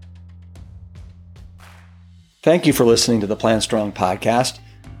 Thank you for listening to the Plant Strong podcast.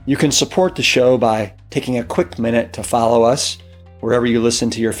 You can support the show by taking a quick minute to follow us wherever you listen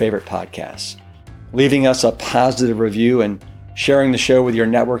to your favorite podcasts. Leaving us a positive review and sharing the show with your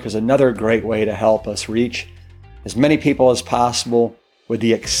network is another great way to help us reach as many people as possible with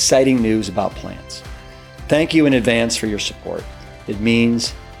the exciting news about plants. Thank you in advance for your support. It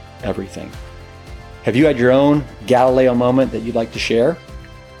means everything. Have you had your own Galileo moment that you'd like to share?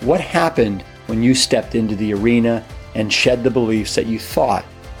 What happened when you stepped into the arena and shed the beliefs that you thought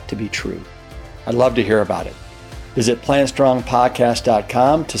to be true? I'd love to hear about it. Visit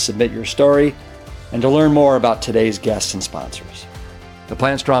PlantStrongPodcast.com to submit your story and to learn more about today's guests and sponsors. The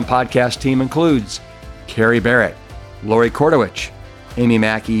Plant Strong podcast team includes Carrie Barrett, Lori Kordowich, Amy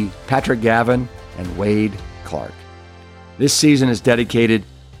Mackey, Patrick Gavin, and Wade Clark. This season is dedicated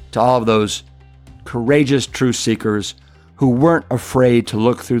to all of those courageous truth seekers who weren't afraid to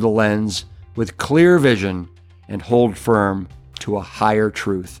look through the lens with clear vision and hold firm to a higher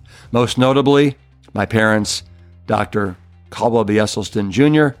truth. Most notably, my parents, Dr. Caldwell B. Esselstyn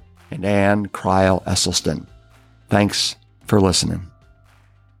Jr. and Ann Cryle Esselstyn. Thanks for listening.